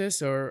to watch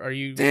this, or are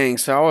you? Dang,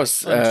 so I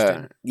was,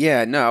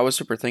 uninterested? I was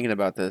super thinking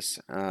about this.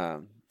 I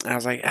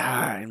was like,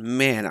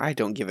 man, I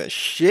don't give a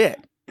shit.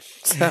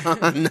 So,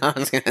 no,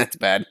 that's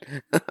bad.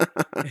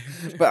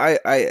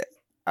 But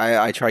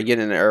I try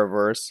getting the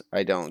Arrowverse.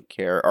 I don't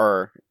care.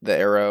 Or the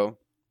Arrow.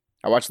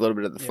 I watch a little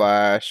bit of the Yeah.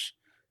 Flash.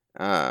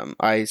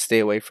 I stay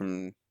away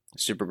from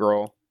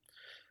Supergirl.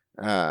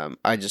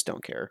 I just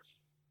don't care.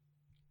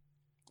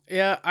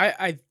 Yeah,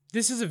 I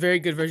this is a very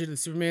good version of the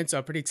Superman, so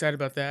I'm pretty excited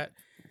about that.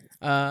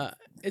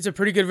 It's a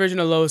pretty good version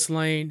of Lois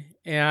Lane,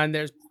 and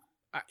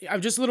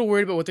I'm just a little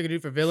worried about what they're gonna do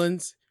for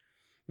villains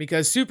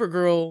because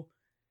Supergirl,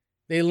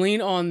 they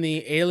lean on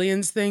the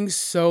aliens thing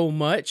so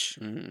much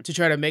Mhm. to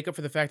try to make up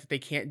for the fact that they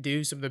can't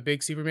do some of the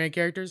big Superman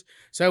characters.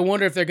 So I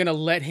wonder if they're gonna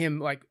let him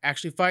like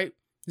actually fight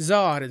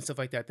Zod and stuff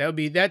like that.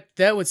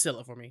 That would sell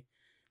it for me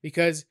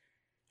because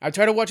I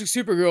tried watching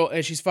Supergirl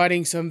and she's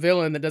fighting some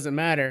villain that doesn't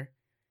matter.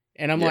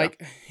 And I'm Yeah.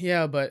 like,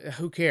 yeah, but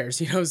who cares?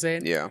 You know what I'm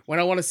saying? Yeah. When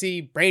I want to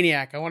see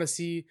Brainiac, I want to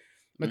see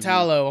Mhm.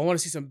 Metallo, I want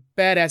to see some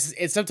badasses.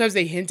 And sometimes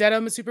they hint at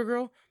him in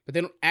Supergirl, but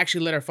they don't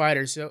actually let our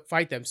fighters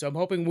fight them. So I'm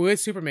hoping with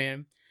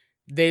Superman,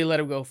 they let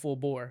him go full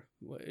bore.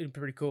 It'd be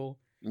pretty cool.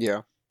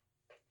 Yeah.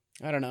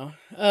 I don't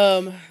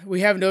know. We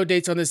have no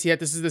dates on this yet.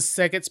 This is the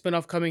second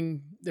spinoff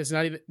coming. That's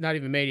not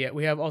even made yet.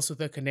 We have also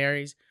the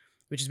Canaries,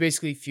 which is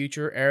basically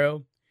future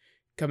Arrow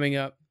coming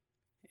up,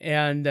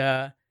 and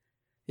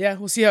yeah,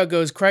 we'll see how it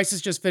goes.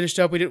 Crisis just finished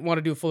up. We didn't want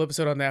to do a full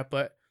episode on that,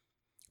 but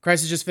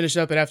Crisis just finished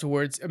up, and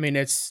afterwards, I mean,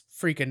 it's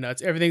freaking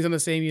nuts. Everything's on the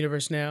same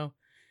universe now,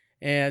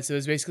 and so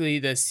it's basically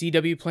the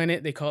CW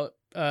planet. They call it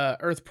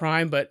Earth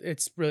Prime, but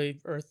it's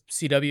really Earth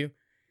CW,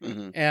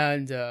 Hmm.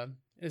 and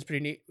it's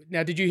pretty neat.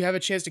 Now, did you have a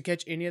chance to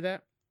catch any of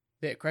that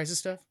Crisis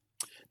stuff?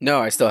 No,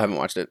 I still haven't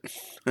watched it.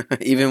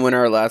 Even when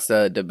our last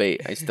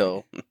debate, I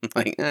still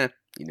like,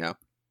 you know.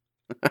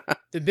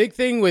 The big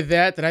thing with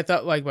that I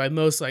thought like my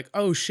most like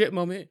oh shit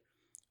moment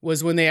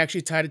was when they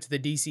actually tied it to the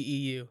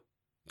DCEU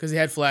because they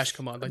had Flash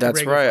come on. Like the That's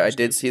regular right. I Flash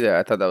did did. see that.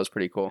 I thought that was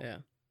pretty cool. Yeah,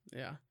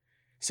 yeah.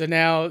 So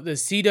now the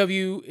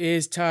CW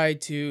is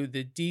tied to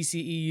the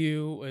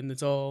DCEU, and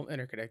it's all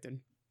interconnected.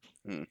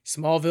 Hmm.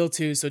 Smallville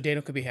too, so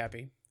Daniel could be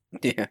happy.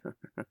 Yeah.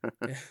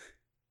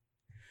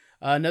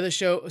 Another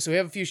show. So we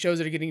have a few shows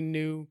that are getting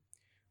new.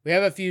 We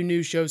have a few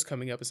new shows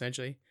coming up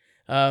essentially.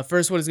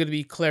 First one is going to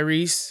be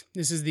Clarice.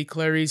 This is the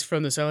Clarice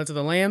from The Silence of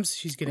the Lambs.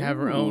 She's going to have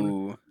her own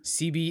Ooh.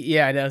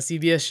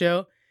 CBS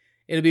show.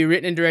 It'll be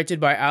written and directed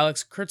by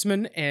Alex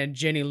Kurtzman and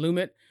Jenny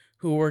Lumet,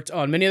 who worked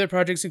on many other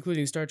projects,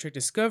 including Star Trek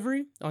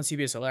Discovery on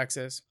CBS All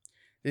Access.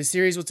 This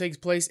series will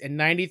take place in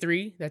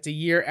 '93. That's a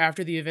year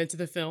after the events of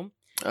the film.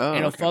 Oh, And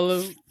it'll okay.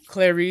 follow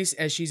Clarice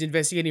as she's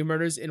investigating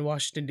murders in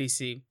Washington,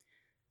 D.C.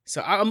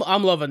 So I'm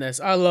loving this.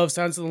 I love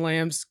Silence of the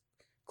Lambs.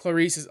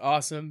 Clarice is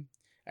awesome.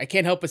 I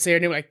can't help but say her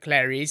name like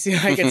Clarice.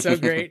 Like it's so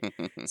great.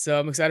 So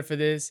I'm excited for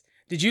this.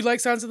 Did you like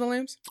Silence of the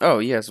Lambs? Oh,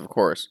 yes, of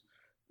course.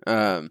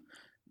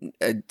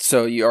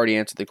 So you already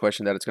answered the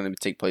question that it's going to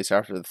take place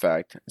after the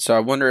fact. So I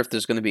wonder if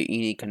there's going to be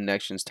any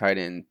connections tied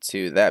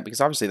into that,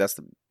 because obviously that's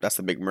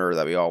the big murder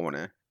that we all want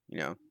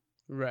to,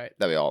 Right.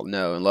 that we all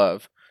know and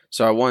love.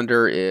 So I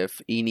wonder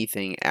if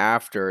anything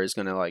after is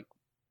going to like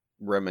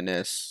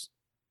reminisce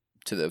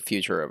to the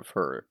future of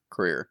her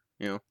career.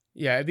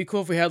 Yeah, it'd be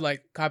cool if we had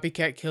like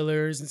copycat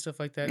killers and stuff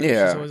like that.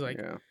 Yeah. She's always like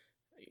Yeah.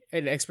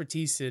 an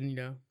expertise in,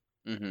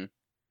 Mm-hmm.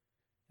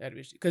 that.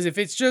 Because if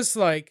it's just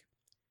like,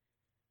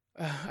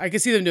 I can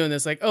see them doing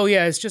this, like, oh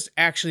yeah, it's just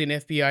actually an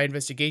FBI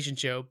investigation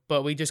show,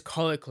 but we just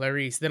call it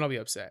Clarice, then I'll be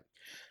upset.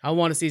 I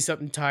want to see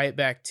something tie it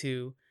back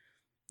to,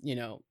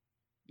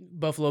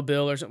 Buffalo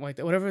Bill or something like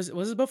that. Whatever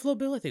was it Buffalo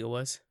Bill? I think it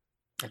was.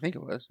 I think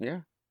it was.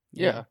 Yeah.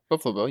 Yeah.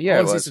 Buffalo Bill. Yeah, I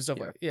it want to see was. some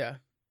stuff Yeah.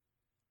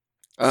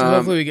 like So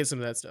hopefully we get some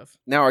of that stuff.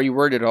 Now, are you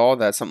worried at all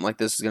that something like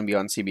this is going to be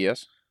on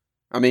CBS?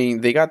 I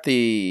mean, they got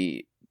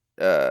the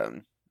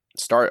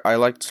I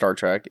liked Star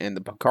Trek, and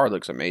the Picard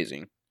looks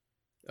amazing.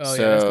 Oh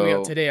yeah, that's coming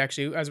out So- today.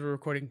 Actually, as we're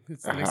recording,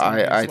 it's the next thing we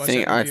do is I watch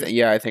think that review.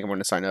 yeah, I think I'm going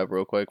to sign up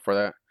real quick for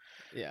that.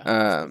 Yeah,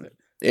 that's worth it.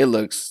 It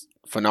looks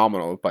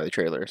phenomenal by the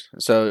trailers.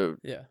 So,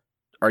 Yeah.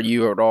 are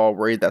you at all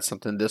worried that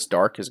something this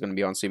dark is going to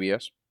be on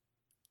CBS?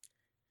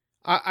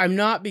 I'm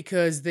not,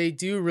 because they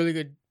do really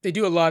good. They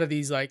do a lot of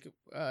these like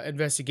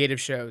investigative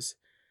shows,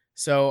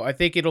 so I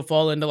think it'll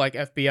fall into like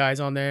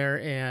FBI's on there,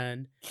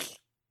 and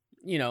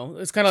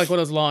it's kind of like one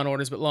of those Law and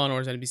Orders, but Law and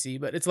Orders NBC.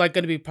 But it's like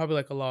going to be probably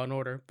like a Law and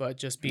Order, but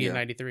just be in Yeah.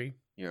 '93.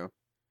 Yeah.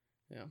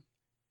 Yeah.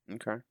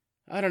 Okay.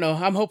 I don't know.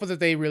 I'm hoping that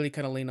they really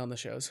kind of lean on the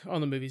shows,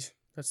 on the movies.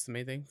 That's the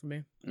main thing for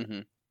me. Mm-hmm.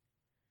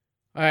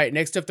 All right,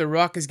 next up, The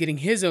Rock is getting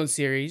his own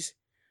series.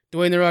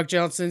 Dwayne The Rock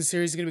Johnson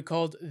series is going to be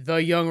called The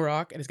Young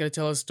Rock, and it's going to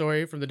tell a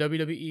story from the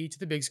WWE to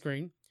the big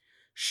screen.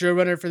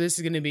 Showrunner for this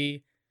is going to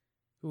be,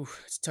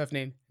 it's a tough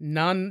name,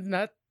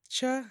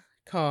 Nanatcha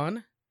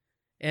Khan,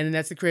 and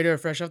that's the creator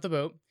of Fresh Off the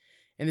Boat.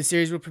 And the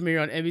series will premiere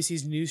on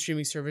NBC's new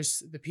streaming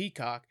service, The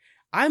Peacock.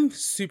 I'm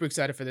super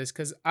excited for this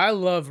because I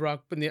love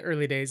Rock in the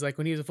early days, like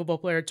when he was a football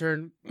player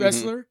turned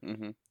wrestler.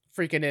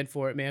 Freaking in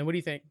for it, man. What do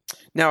you think?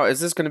 Now,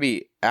 is this going to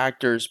be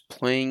actors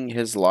playing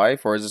his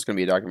life, or is this going to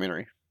be a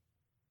documentary?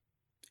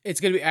 It's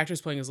going to be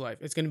actors playing his life.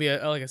 It's going to be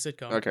like a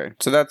sitcom. Okay,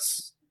 so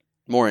that's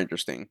more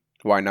interesting.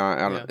 Why not?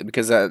 I don't know.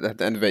 Because at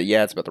the end of it,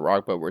 yeah, it's about The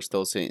Rock, but we're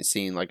still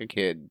seeing like a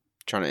kid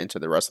trying to enter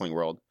the wrestling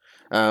world.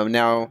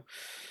 Now,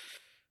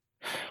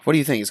 what do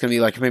you think? It's going to be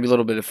like maybe a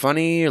little bit of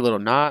funny, a little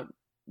not,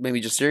 maybe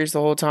just serious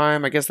the whole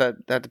time? I guess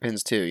that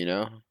depends too, you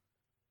know?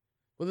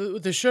 Well,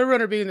 the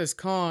showrunner being this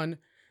Khan,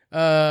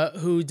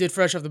 who did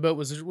Fresh Off the Boat,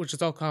 which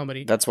is all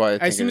comedy. That's why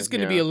I assume it's going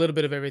to be a little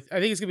bit of everything.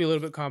 I think it's going to be a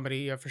little bit comedy,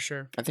 yeah, for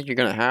sure. I think you're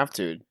going to have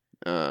to.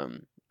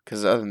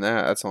 Because other than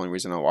that, that's the only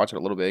reason I'll watch it a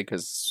little bit.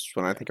 Because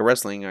when I think of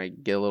wrestling, I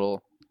get a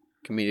little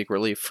comedic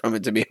relief from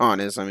it. To be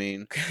honest, I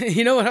mean,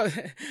 you know what?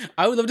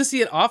 I would love to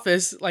see an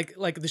Office, like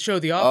the show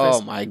The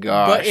Office. Oh my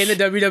gosh! But in the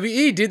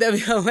WWE, dude, that'd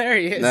be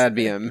hilarious. That'd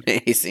be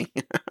amazing.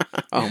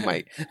 Oh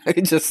my! I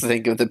could just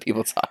think of the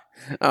people talk.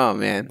 Oh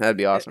man, that'd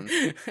be awesome.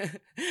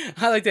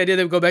 I like the idea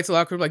that we go back to the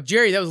locker room like,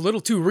 Jerry, that was a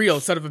little too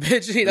real, son of a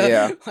bitch. You know?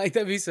 Yeah. Like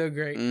that'd be so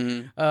great.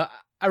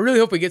 I really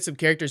hope we get some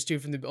characters too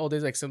from the old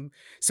days, like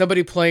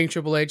somebody playing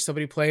Triple H,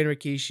 somebody playing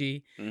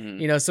Rikishi.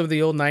 You know, some of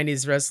the old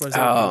 '90s wrestlers.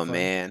 Oh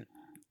man.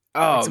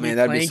 Oh man,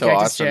 that'd be so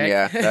awesome.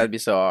 Jack. Yeah, that'd be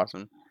so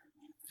awesome.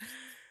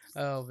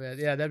 Oh man,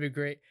 yeah, that'd be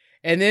great.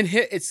 And then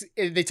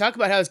they talk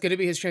about how it's going to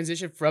be his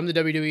transition from the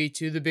WWE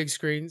to the big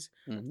screens.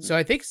 So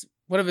I think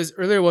one of his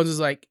earlier ones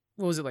was like,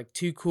 what was it, like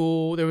Too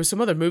Cool? There was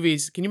some other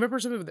movies. Can you remember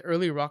some of the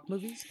early Rock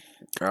movies?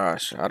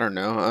 Gosh, I don't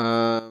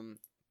know.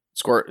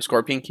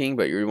 Scorpion King,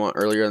 but you want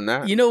earlier than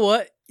that? You know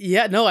what?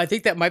 Yeah, no, I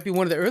think that might be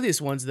one of the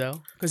earliest ones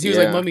though, because he was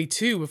like Mummy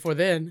 2 before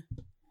then.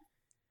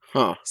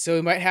 Huh. So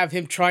we might have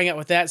him trying out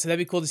with that. So that'd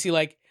be cool to see.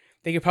 Like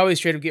they could probably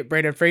straight up get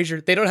Brendan Fraser.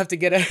 They don't have to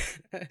get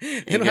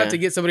have to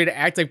get somebody to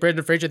act like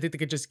Brendan Fraser. I think they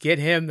could just get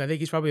him. I think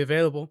he's probably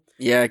available.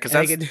 Yeah, because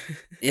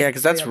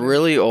that's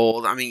really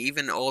old. I mean,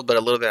 even old, but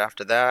a little bit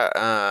after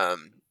that.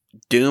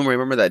 Doom.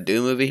 Remember that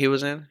Doom movie he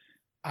was in?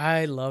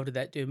 I loved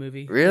that Doom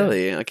movie.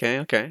 Really? Yeah.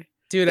 Okay.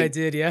 Dude, I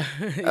did. Yeah.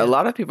 A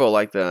lot of people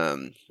like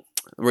the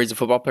where he's a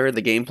football player.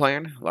 The Game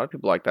Plan. A lot of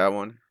people like that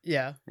one.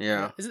 Yeah.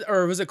 Yeah.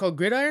 Or was it called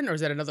Gridiron, or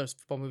is that another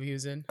football movie he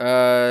was in?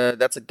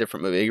 That's a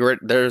different movie.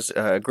 There's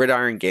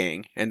Gridiron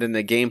Gang, and then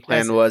the Game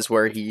Plan was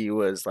where he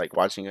was like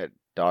watching a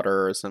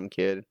daughter or some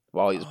kid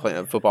while he was playing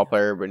a football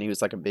player, but he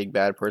was like a big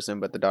bad person,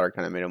 but the daughter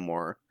kind of made him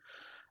more,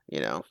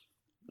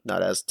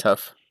 not as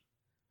tough.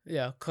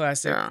 Yeah,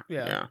 classic.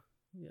 Yeah.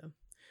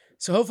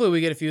 So hopefully we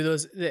get a few of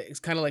those.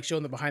 It's kind of like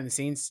showing the behind the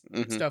scenes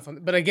stuff,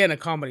 but again, a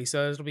comedy.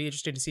 So it'll be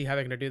interesting to see how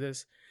they're gonna do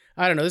this.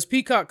 I don't know. This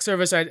Peacock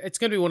service, it's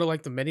going to be one of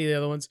like the many of the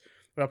other ones,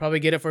 but I'll probably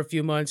get it for a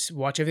few months,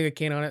 watch everything I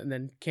can on it, and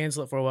then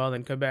cancel it for a while,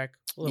 then come back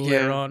a little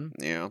later on.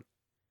 Yeah.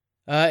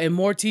 In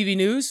more TV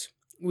news,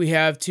 we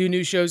have 2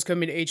 new shows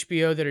coming to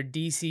HBO that are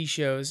DC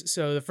shows.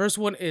 So the first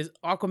one is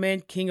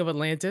Aquaman, King of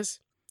Atlantis.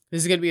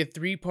 This is going to be a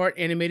 3-part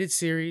animated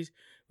series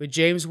with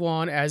James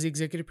Wan as the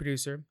executive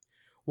producer.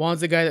 Wan's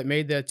the guy that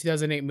made the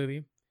 2008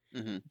 movie.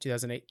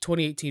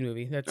 2018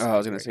 movie. That's I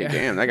was going to say,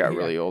 damn, that got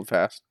really old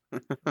fast.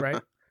 Right.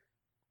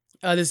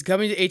 This is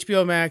coming to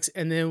HBO Max,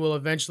 and then will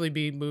eventually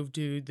be moved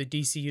to the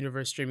DC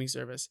Universe streaming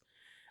service.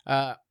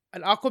 An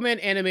Aquaman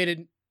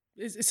animated,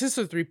 it's just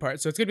a 3-part,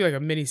 so it's going to be like a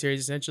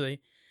mini-series,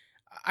 essentially.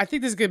 I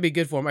think this is going to be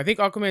good for him. I think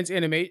an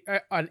animated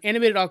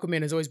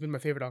Aquaman has always been my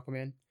favorite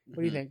Aquaman. What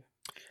do you think?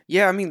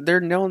 Yeah, I mean, they're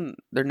nailing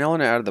it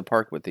out of the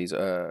park with these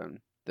the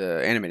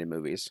animated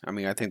movies. I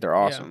mean, I think they're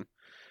awesome.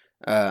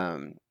 Yeah.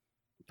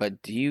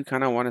 But do you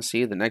kind of want to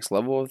see the next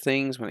level of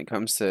things when it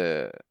comes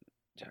to...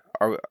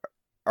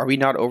 Are we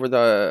not over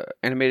the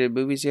animated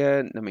movies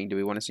yet? I mean, do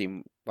we want to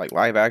see like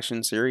live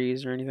action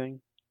series or anything?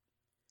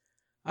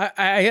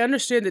 I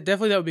understand that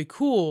definitely that would be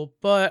cool,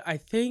 but I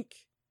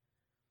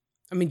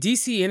mean,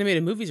 DC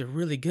animated movies are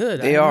really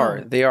good. They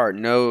are,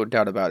 no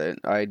doubt about it.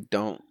 I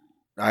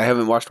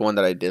haven't watched one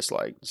that I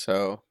disliked,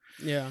 so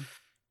yeah.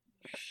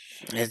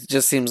 It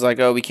just seems like,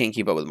 we can't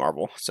keep up with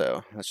Marvel,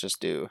 so let's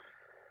just do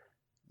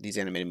these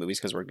animated movies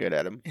because we're good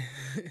at them.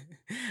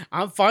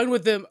 I'm fine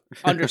with them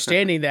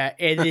understanding that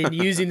and then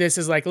using this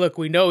as like, look,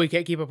 we know we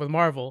can't keep up with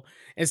Marvel,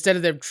 instead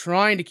of them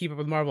trying to keep up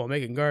with Marvel and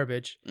making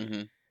garbage.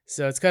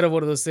 So it's kind of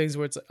one of those things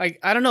where it's like,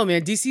 I don't know,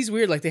 man. DC's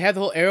weird. Like they have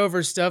the whole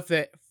Arrowverse stuff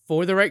that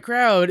for the right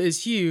crowd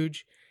is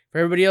huge. For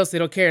everybody else, they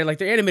don't care. Like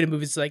their animated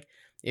movies, like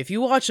if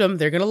you watch them,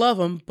 they're gonna love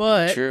them.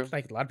 But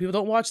like a lot of people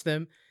don't watch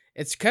them.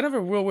 It's kind of a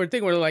real weird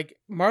thing where like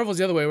Marvel's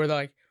the other way, where they're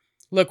like,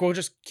 look, we'll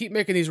just keep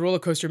making these roller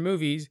coaster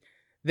movies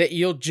that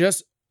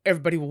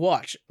everybody will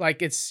watch.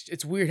 Like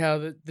it's weird how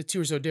the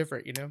two are so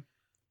different, you know?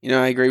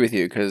 I agree with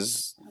you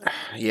because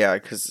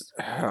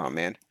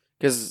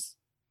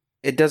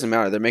it doesn't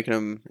matter. They're making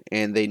them,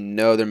 and they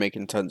know they're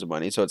making tons of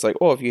money. So it's like,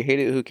 oh, if you hate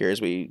it, who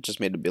cares? We just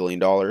made $1 billion.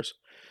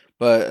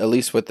 But at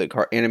least with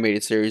the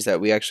animated series,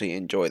 that we actually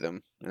enjoy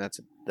them, and that's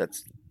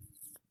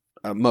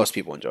most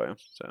people enjoy them.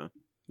 So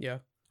Yeah.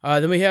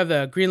 Then we have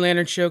the Green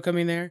Lantern show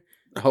coming there.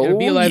 It'll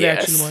be a oh live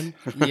action yes, one.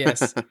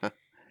 Yes.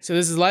 So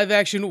this is live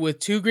action with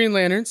 2 Green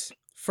Lanterns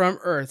from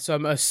Earth. So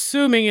I'm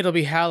assuming it'll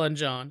be Hal and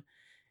John.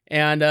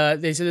 And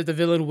they said that the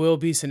villain will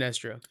be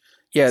Sinestro.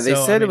 yeah. They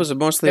So, I said it mean, was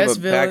mostly of a best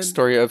villain,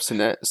 backstory of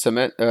Cement.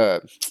 Oh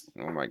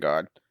my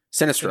God,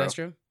 Sinestro.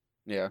 Sinestro.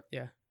 Yeah.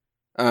 Yeah.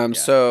 Yeah.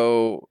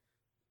 So,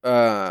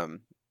 and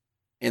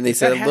they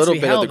said That a has to little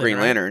be bit of Hal the then, Green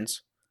right?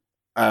 Lanterns.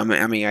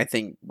 I mean, I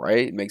think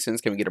right. It makes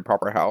sense. Can we get a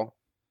proper Hal?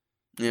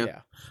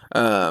 Yeah.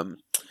 Yeah.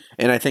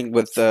 And I think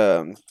with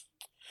oh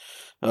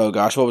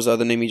gosh, what was the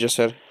other name you just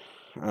said?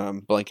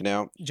 Blanking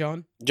out.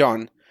 John.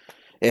 John.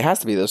 It has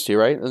to be those two,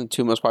 right? The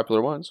two most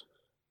popular ones.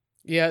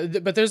 Yeah,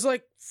 but there's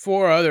like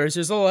 4 others.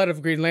 There's a lot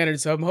of Green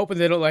Lanterns, so I'm hoping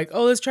they don't like,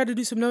 oh, let's try to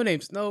do some no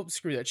names. No,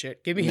 screw that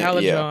shit. Give me Hal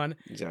and Yeah, John.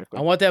 exactly.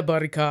 I want that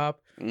buddy cop.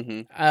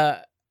 Mm-hmm.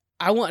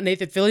 I want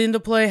Nathan Fillion to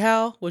play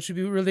Hal, which would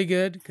be really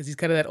good because he's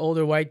kind of that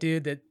older white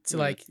dude that's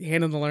like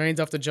handing the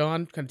reins off to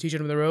John, kind of teaching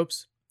him the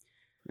ropes.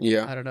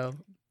 Yeah. I don't know.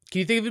 Can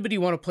you think of anybody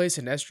you want to play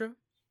Sinestro?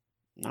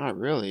 Not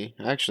really.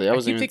 Actually, I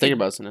wasn't even thinking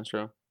about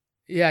Sinestro.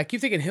 Yeah, I keep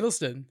thinking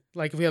Hiddleston.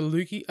 Like if we had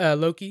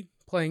Loki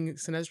playing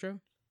Sinestro.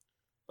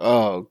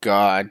 Oh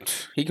God,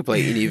 he could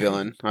play any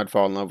villain. I'd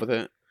fall in love with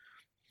it.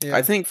 Yeah.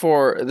 I think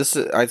this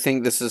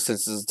is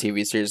since this is a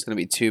TV series, it's gonna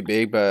be too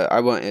big. But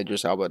I want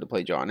Idris Elba to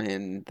play John,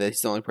 and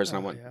that's the only person I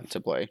want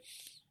to play.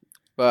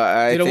 But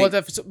I don't want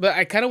that. But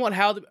I kind of want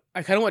Hal.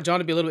 I kind of want John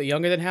to be a little bit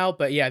younger than Hal.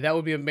 But yeah, that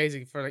would be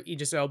amazing for like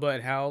Idris Elba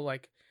and Hal.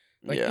 Like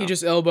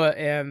Idris Elba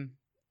and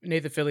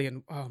Nathan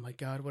Fillion. Oh my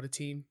God, what a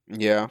team!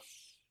 Yeah,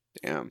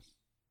 damn,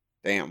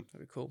 that'd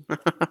be cool.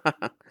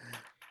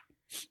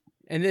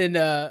 And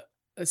then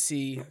let's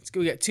see. Let's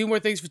go. We got 2 more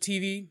things for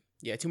TV.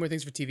 Yeah, 2 more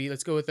things for TV.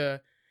 Let's go with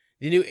the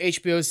new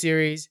HBO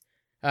series.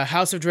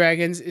 House of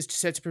Dragons is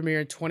set to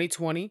premiere in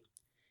 2020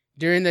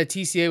 during the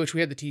TCA, which we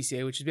had the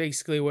TCA, which is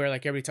basically where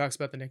like everybody talks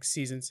about the next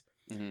seasons.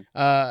 Mm-hmm.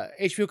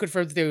 HBO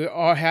confirmed that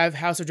they have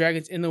House of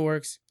Dragons in the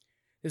works.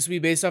 This will be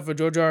based off of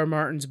George R. R.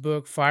 Martin's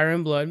book Fire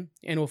and Blood,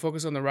 and will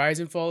focus on the rise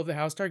and fall of the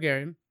House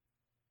Targaryen.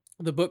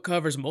 The book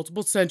covers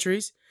multiple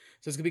centuries,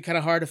 so it's gonna be kind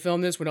of hard to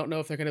film this. We don't know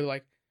if they're gonna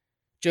like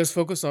just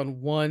focus on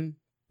one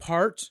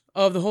part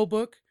of the whole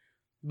book,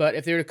 but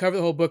if they were to cover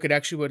the whole book, it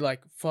actually would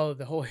like follow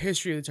the whole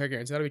history of the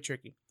Targaryens. So that'll be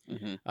tricky.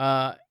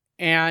 Mm-hmm.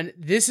 And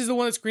this is the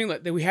one that's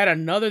greenlit. That we had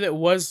another that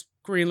was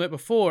greenlit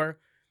before.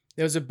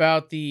 That was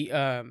about the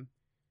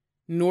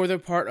northern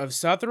part of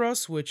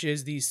Southros, which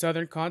is the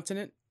southern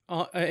continent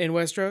in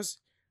Westeros.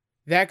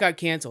 That got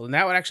canceled, and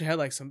that one actually had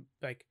like some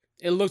like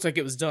it looked like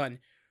it was done,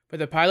 but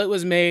the pilot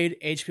was made.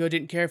 HBO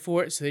didn't care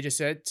for it, so they just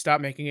said stop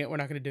making it. We're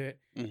not going to do it,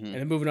 and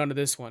then moving on to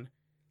this one.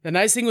 The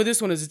nice thing with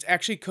this one is it's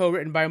actually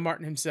co-written by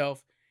Martin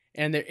himself,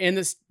 and they're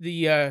in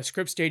the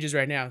script stages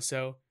right now,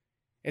 so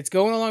it's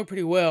going along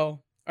pretty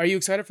well. Are you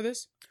excited for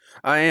this?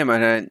 I am,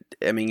 and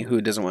I mean,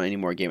 who doesn't want any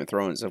more Game of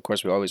Thrones? Of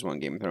course, we always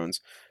want Game of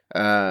Thrones.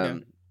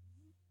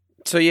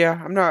 So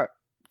yeah, I'm not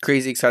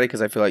crazy excited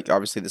because I feel like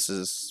obviously this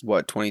is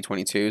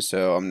 2022,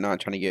 so I'm not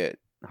trying to get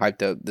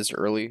hyped up this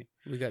early.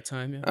 We got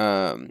time,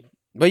 yeah.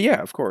 But yeah,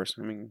 of course.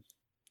 I mean,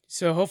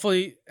 so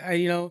hopefully, I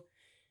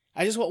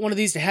just want one of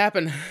these to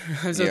happen.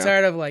 I'm so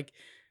tired of like,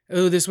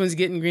 oh, this one's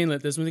getting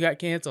greenlit, this one's got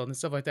canceled and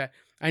stuff like that.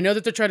 I know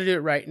that they're trying to do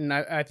it right, and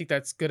I think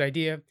that's a good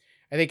idea.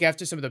 I think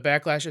after some of the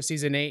backlash of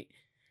season 8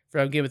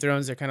 from Game of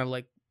Thrones, they're kind of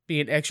like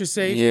being extra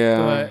safe.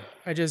 Yeah.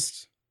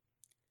 But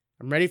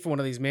I'm ready for one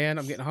of these, man.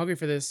 I'm getting hungry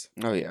for this.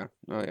 Oh yeah.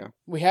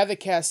 We have the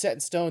cast set in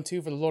stone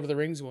too for the Lord of the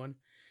Rings one,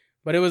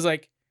 but it was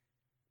like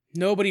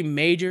nobody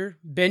major.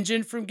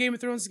 Benjen from Game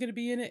of Thrones is going to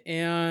be in it,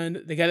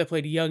 and the guy that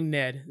played young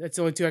Ned. That's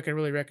the only 2 I can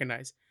really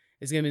recognize.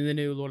 Is going to be in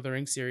the new Lord of the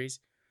Rings series.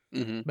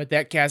 Mm-hmm. But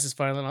that cast is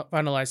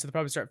finalized, so they'll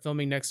probably start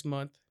filming next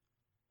month.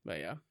 But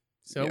yeah,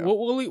 so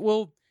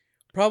we'll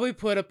probably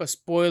put up a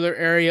spoiler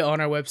area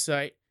on our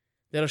website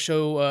that'll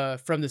show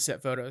from the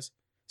set photos,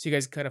 so you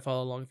guys can kind of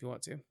follow along if you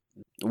want to.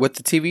 With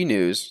the TV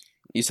news,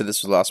 you said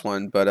this was the last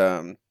one, but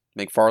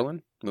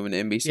McFarlane moving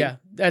to NBC. Yeah,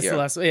 that's the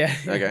last one. Yeah.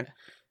 Okay.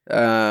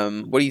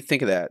 What do you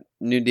think of that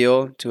new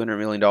deal? $200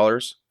 million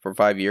for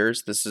 5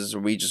 years. Are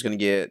we just gonna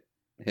get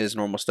his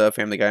normal stuff?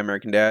 Family Guy,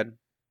 American Dad,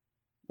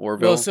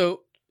 Orville. Well,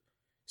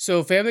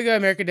 so Family Guy,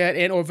 American Dad,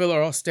 and Orville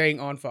are all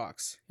staying on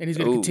Fox, and he's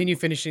going to continue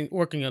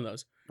working on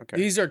those. Okay.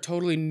 These are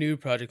totally new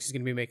projects he's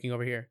going to be making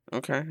over here.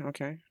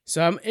 Okay.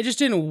 So I'm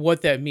interested in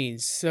what that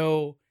means.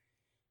 So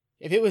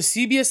if it was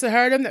CBS that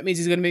hired him, that means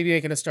he's going to be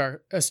making a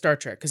Star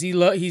Trek because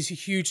he's a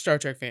huge Star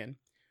Trek fan.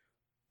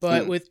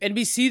 But with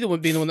NBC,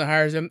 being the one that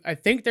hires him, I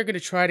think they're going to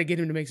try to get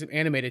him to make some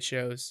animated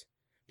shows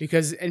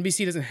because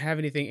NBC doesn't have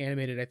anything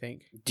animated, I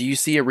think. Do you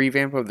see a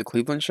revamp of the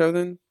Cleveland show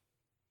then?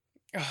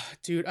 Oh,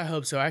 dude, I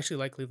hope so. I actually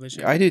like Cleveland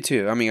show. I do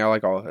too. I mean, I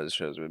like all of his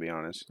shows, to be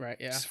honest. Right,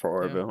 yeah. For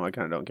Orville, I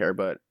kind of don't care,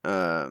 but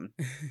yeah.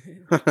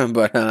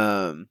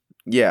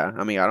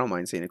 I mean, I don't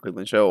mind seeing a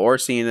Cleveland show or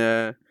seeing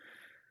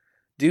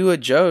do a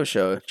Joe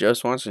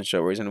Swanson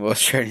show, where he's in a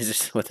wheelchair and he's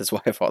just with his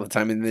wife all the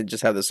time, and then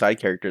just have the side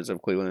characters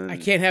of Cleveland. I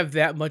can't have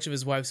that much of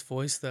his wife's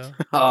voice though.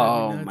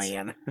 Oh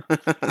man,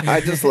 I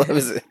just love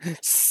his.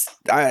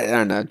 I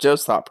don't know.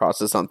 Joe's thought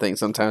process on things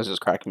sometimes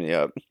just crack me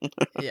up.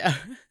 Yeah,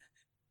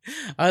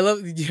 I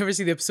love. Did you ever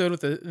see the episode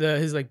with the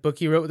his like book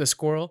he wrote with a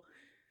squirrel?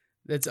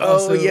 That's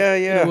also in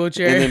a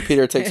wheelchair. And then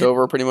Peter takes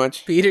over pretty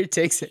much. Peter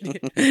takes it.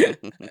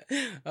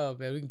 Oh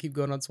man, we can keep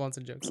going on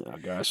Swanson jokes. Oh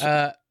gosh.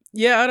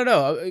 Yeah, I don't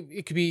know.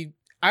 It could be.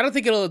 I don't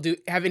think it'll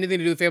have anything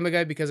to do with Family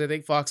Guy because I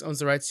think Fox owns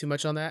the rights too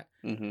much on that.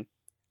 Mm-hmm.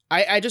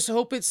 I just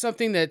hope it's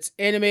something that's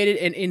animated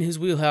and in his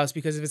wheelhouse,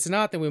 because if it's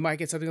not, then we might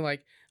get something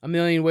like A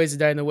Million Ways to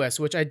Die in the West,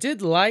 which I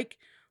did like,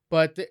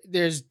 but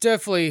there's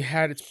definitely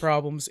had its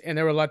problems, and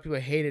there were a lot of people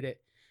that hated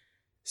it.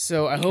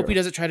 So I hope he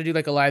doesn't try to do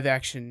like a live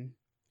action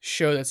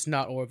show that's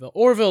not Orville.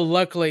 Orville,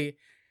 luckily,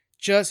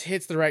 just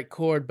hits the right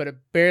chord, but it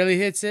barely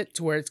hits it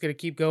to where it's going to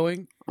keep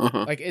going.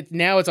 Uh-huh. Like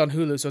now it's on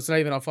Hulu, so it's not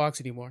even on Fox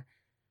anymore.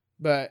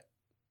 But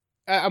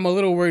I'm a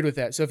little worried with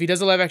that. So if he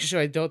does a live action show,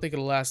 I don't think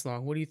it'll last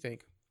long. What do you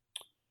think?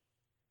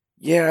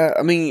 Yeah,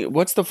 I mean,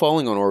 what's the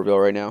following on Orville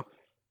right now?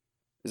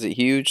 Is it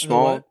huge,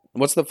 small?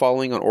 What's the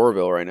following on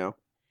Orville right now?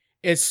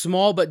 It's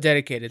small but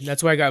dedicated.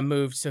 That's why I got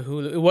moved to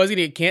Hulu. It wasn't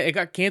it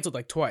got canceled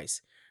like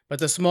twice. But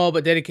the small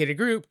but dedicated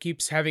group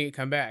keeps having it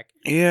come back.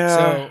 Yeah.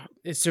 So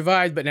it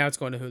survived, but now it's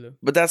going to Hulu.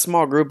 But that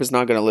small group is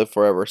not going to live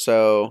forever,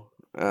 so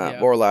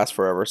or last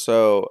forever.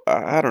 So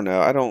I don't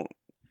know.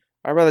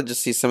 I'd rather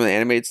just see some of the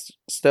animated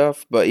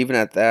stuff. But even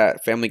at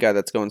that, Family Guy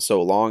that's going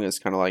so long is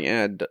kind of like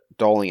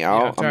dulling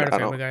out. Yeah, I'm tired of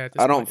Family Guy at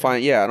this I don't point,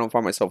 find I don't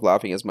find myself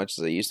laughing as much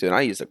as I used to, and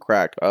I used to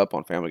crack up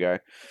on Family Guy.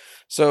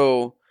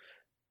 So,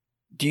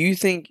 do you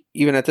think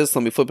even at this?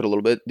 Let me flip it a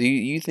little bit. Do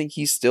you think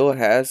he still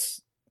has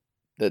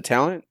the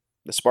talent?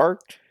 The spark?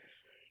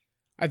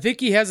 I think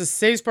he has the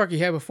same spark he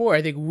had before.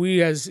 I think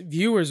we as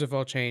viewers have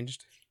all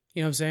changed.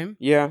 You know what I'm saying?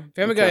 Yeah.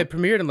 Family Guy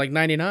premiered in like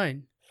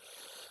 99.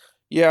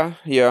 Yeah.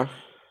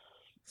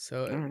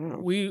 So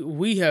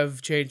we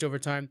have changed over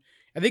time.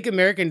 I think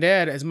American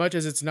Dad, as much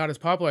as it's not as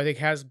popular, I think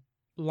has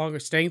longer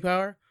staying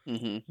power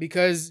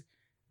because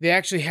they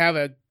actually have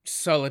a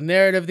solid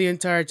narrative the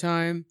entire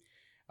time.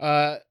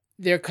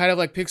 They're kind of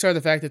like Pixar in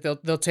the fact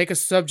that they'll take a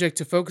subject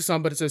to focus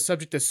on, but it's a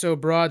subject that's so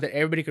broad that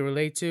everybody can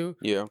relate to.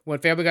 Yeah. When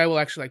Family Guy will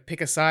actually like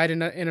pick a side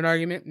in an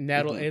argument, and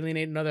that'll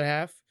alienate another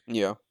half.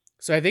 Yeah.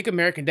 So I think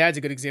American Dad's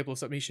a good example of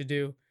something he should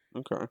do.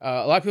 Okay.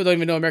 A lot of people don't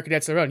even know American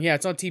Dad's still around. Yeah,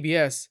 it's on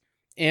TBS,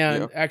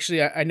 and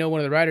actually I know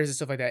one of the writers and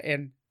stuff like that,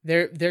 and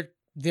they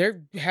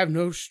have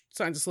no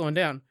signs of slowing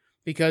down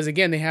because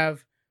again they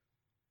have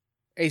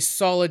a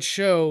solid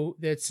show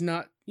that's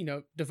not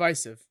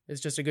divisive.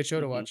 It's just a good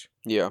show to watch.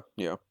 Yeah.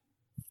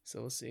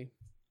 So we'll see.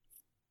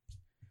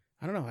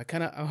 I don't know.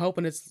 I'm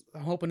hoping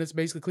it's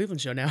basically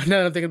Cleveland show now. Now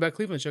that I'm thinking about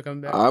Cleveland show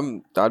coming back.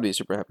 I'd be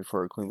super happy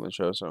for a Cleveland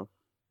show. So.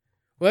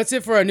 Well, that's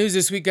it for our news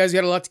this week, guys. We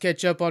got a lot to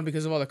catch up on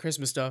because of all the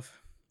Christmas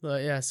stuff.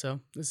 But yeah, so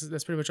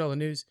that's pretty much all the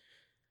news.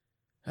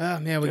 Oh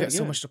man, we got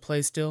so much to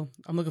play still.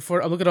 I'm looking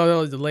at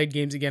all the delayed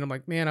games again. I'm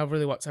like, man, I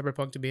really want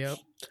Cyberpunk to be out.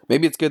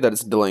 Maybe it's good that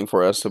it's delaying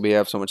for us, so we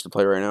have so much to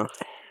play right now.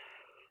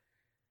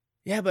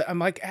 Yeah, but I'm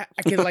like,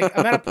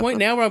 I'm at a point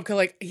now where I'm kind of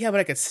like, yeah, but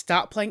I could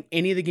stop playing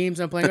any of the games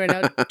I'm playing right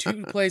now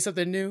to play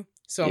something new.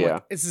 So I'm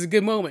like, this is a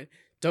good moment.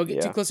 Don't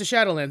get too close to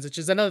Shadowlands, which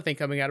is another thing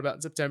coming out about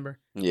in September.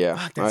 Yeah.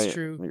 Fuck, that's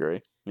true. I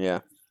agree.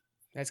 Yeah.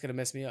 That's going to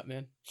mess me up,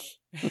 man.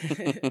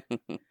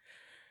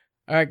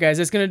 All right, guys,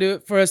 that's going to do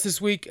it for us this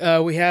week.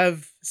 We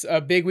have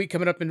a big week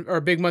coming up or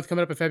a big month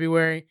coming up in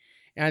February.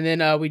 And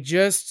then we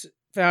just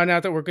found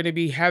out that we're going to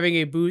be having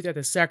a booth at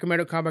the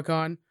Sacramento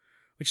Comic-Con,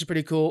 which is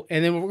pretty cool.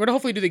 And then we're going to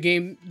hopefully do the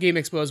Game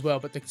Expo as well.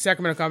 But the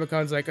Sacramento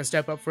Comic-Con is like a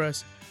step up for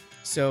us.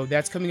 So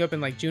that's coming up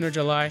in like June or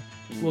July.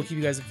 We'll keep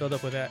you guys filled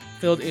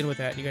in with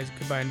that. You guys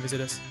can buy and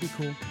visit us. Be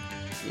cool.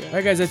 Yeah. All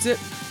right, guys, that's it.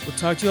 We'll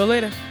talk to you all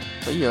later.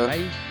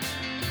 Bye.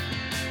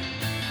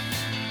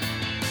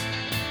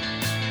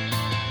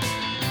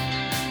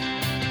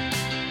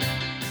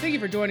 Thank you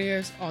for joining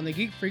us on the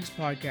Geek Freaks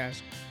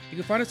podcast. You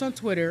can find us on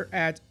Twitter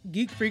at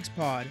Geek Freaks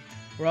Pod.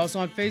 We're also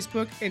on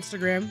Facebook,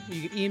 Instagram.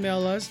 You can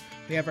email us.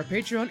 We have our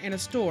Patreon and a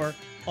store.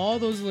 All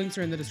those links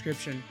are in the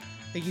description.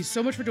 Thank you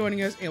so much for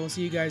joining us, and we'll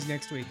see you guys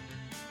next week.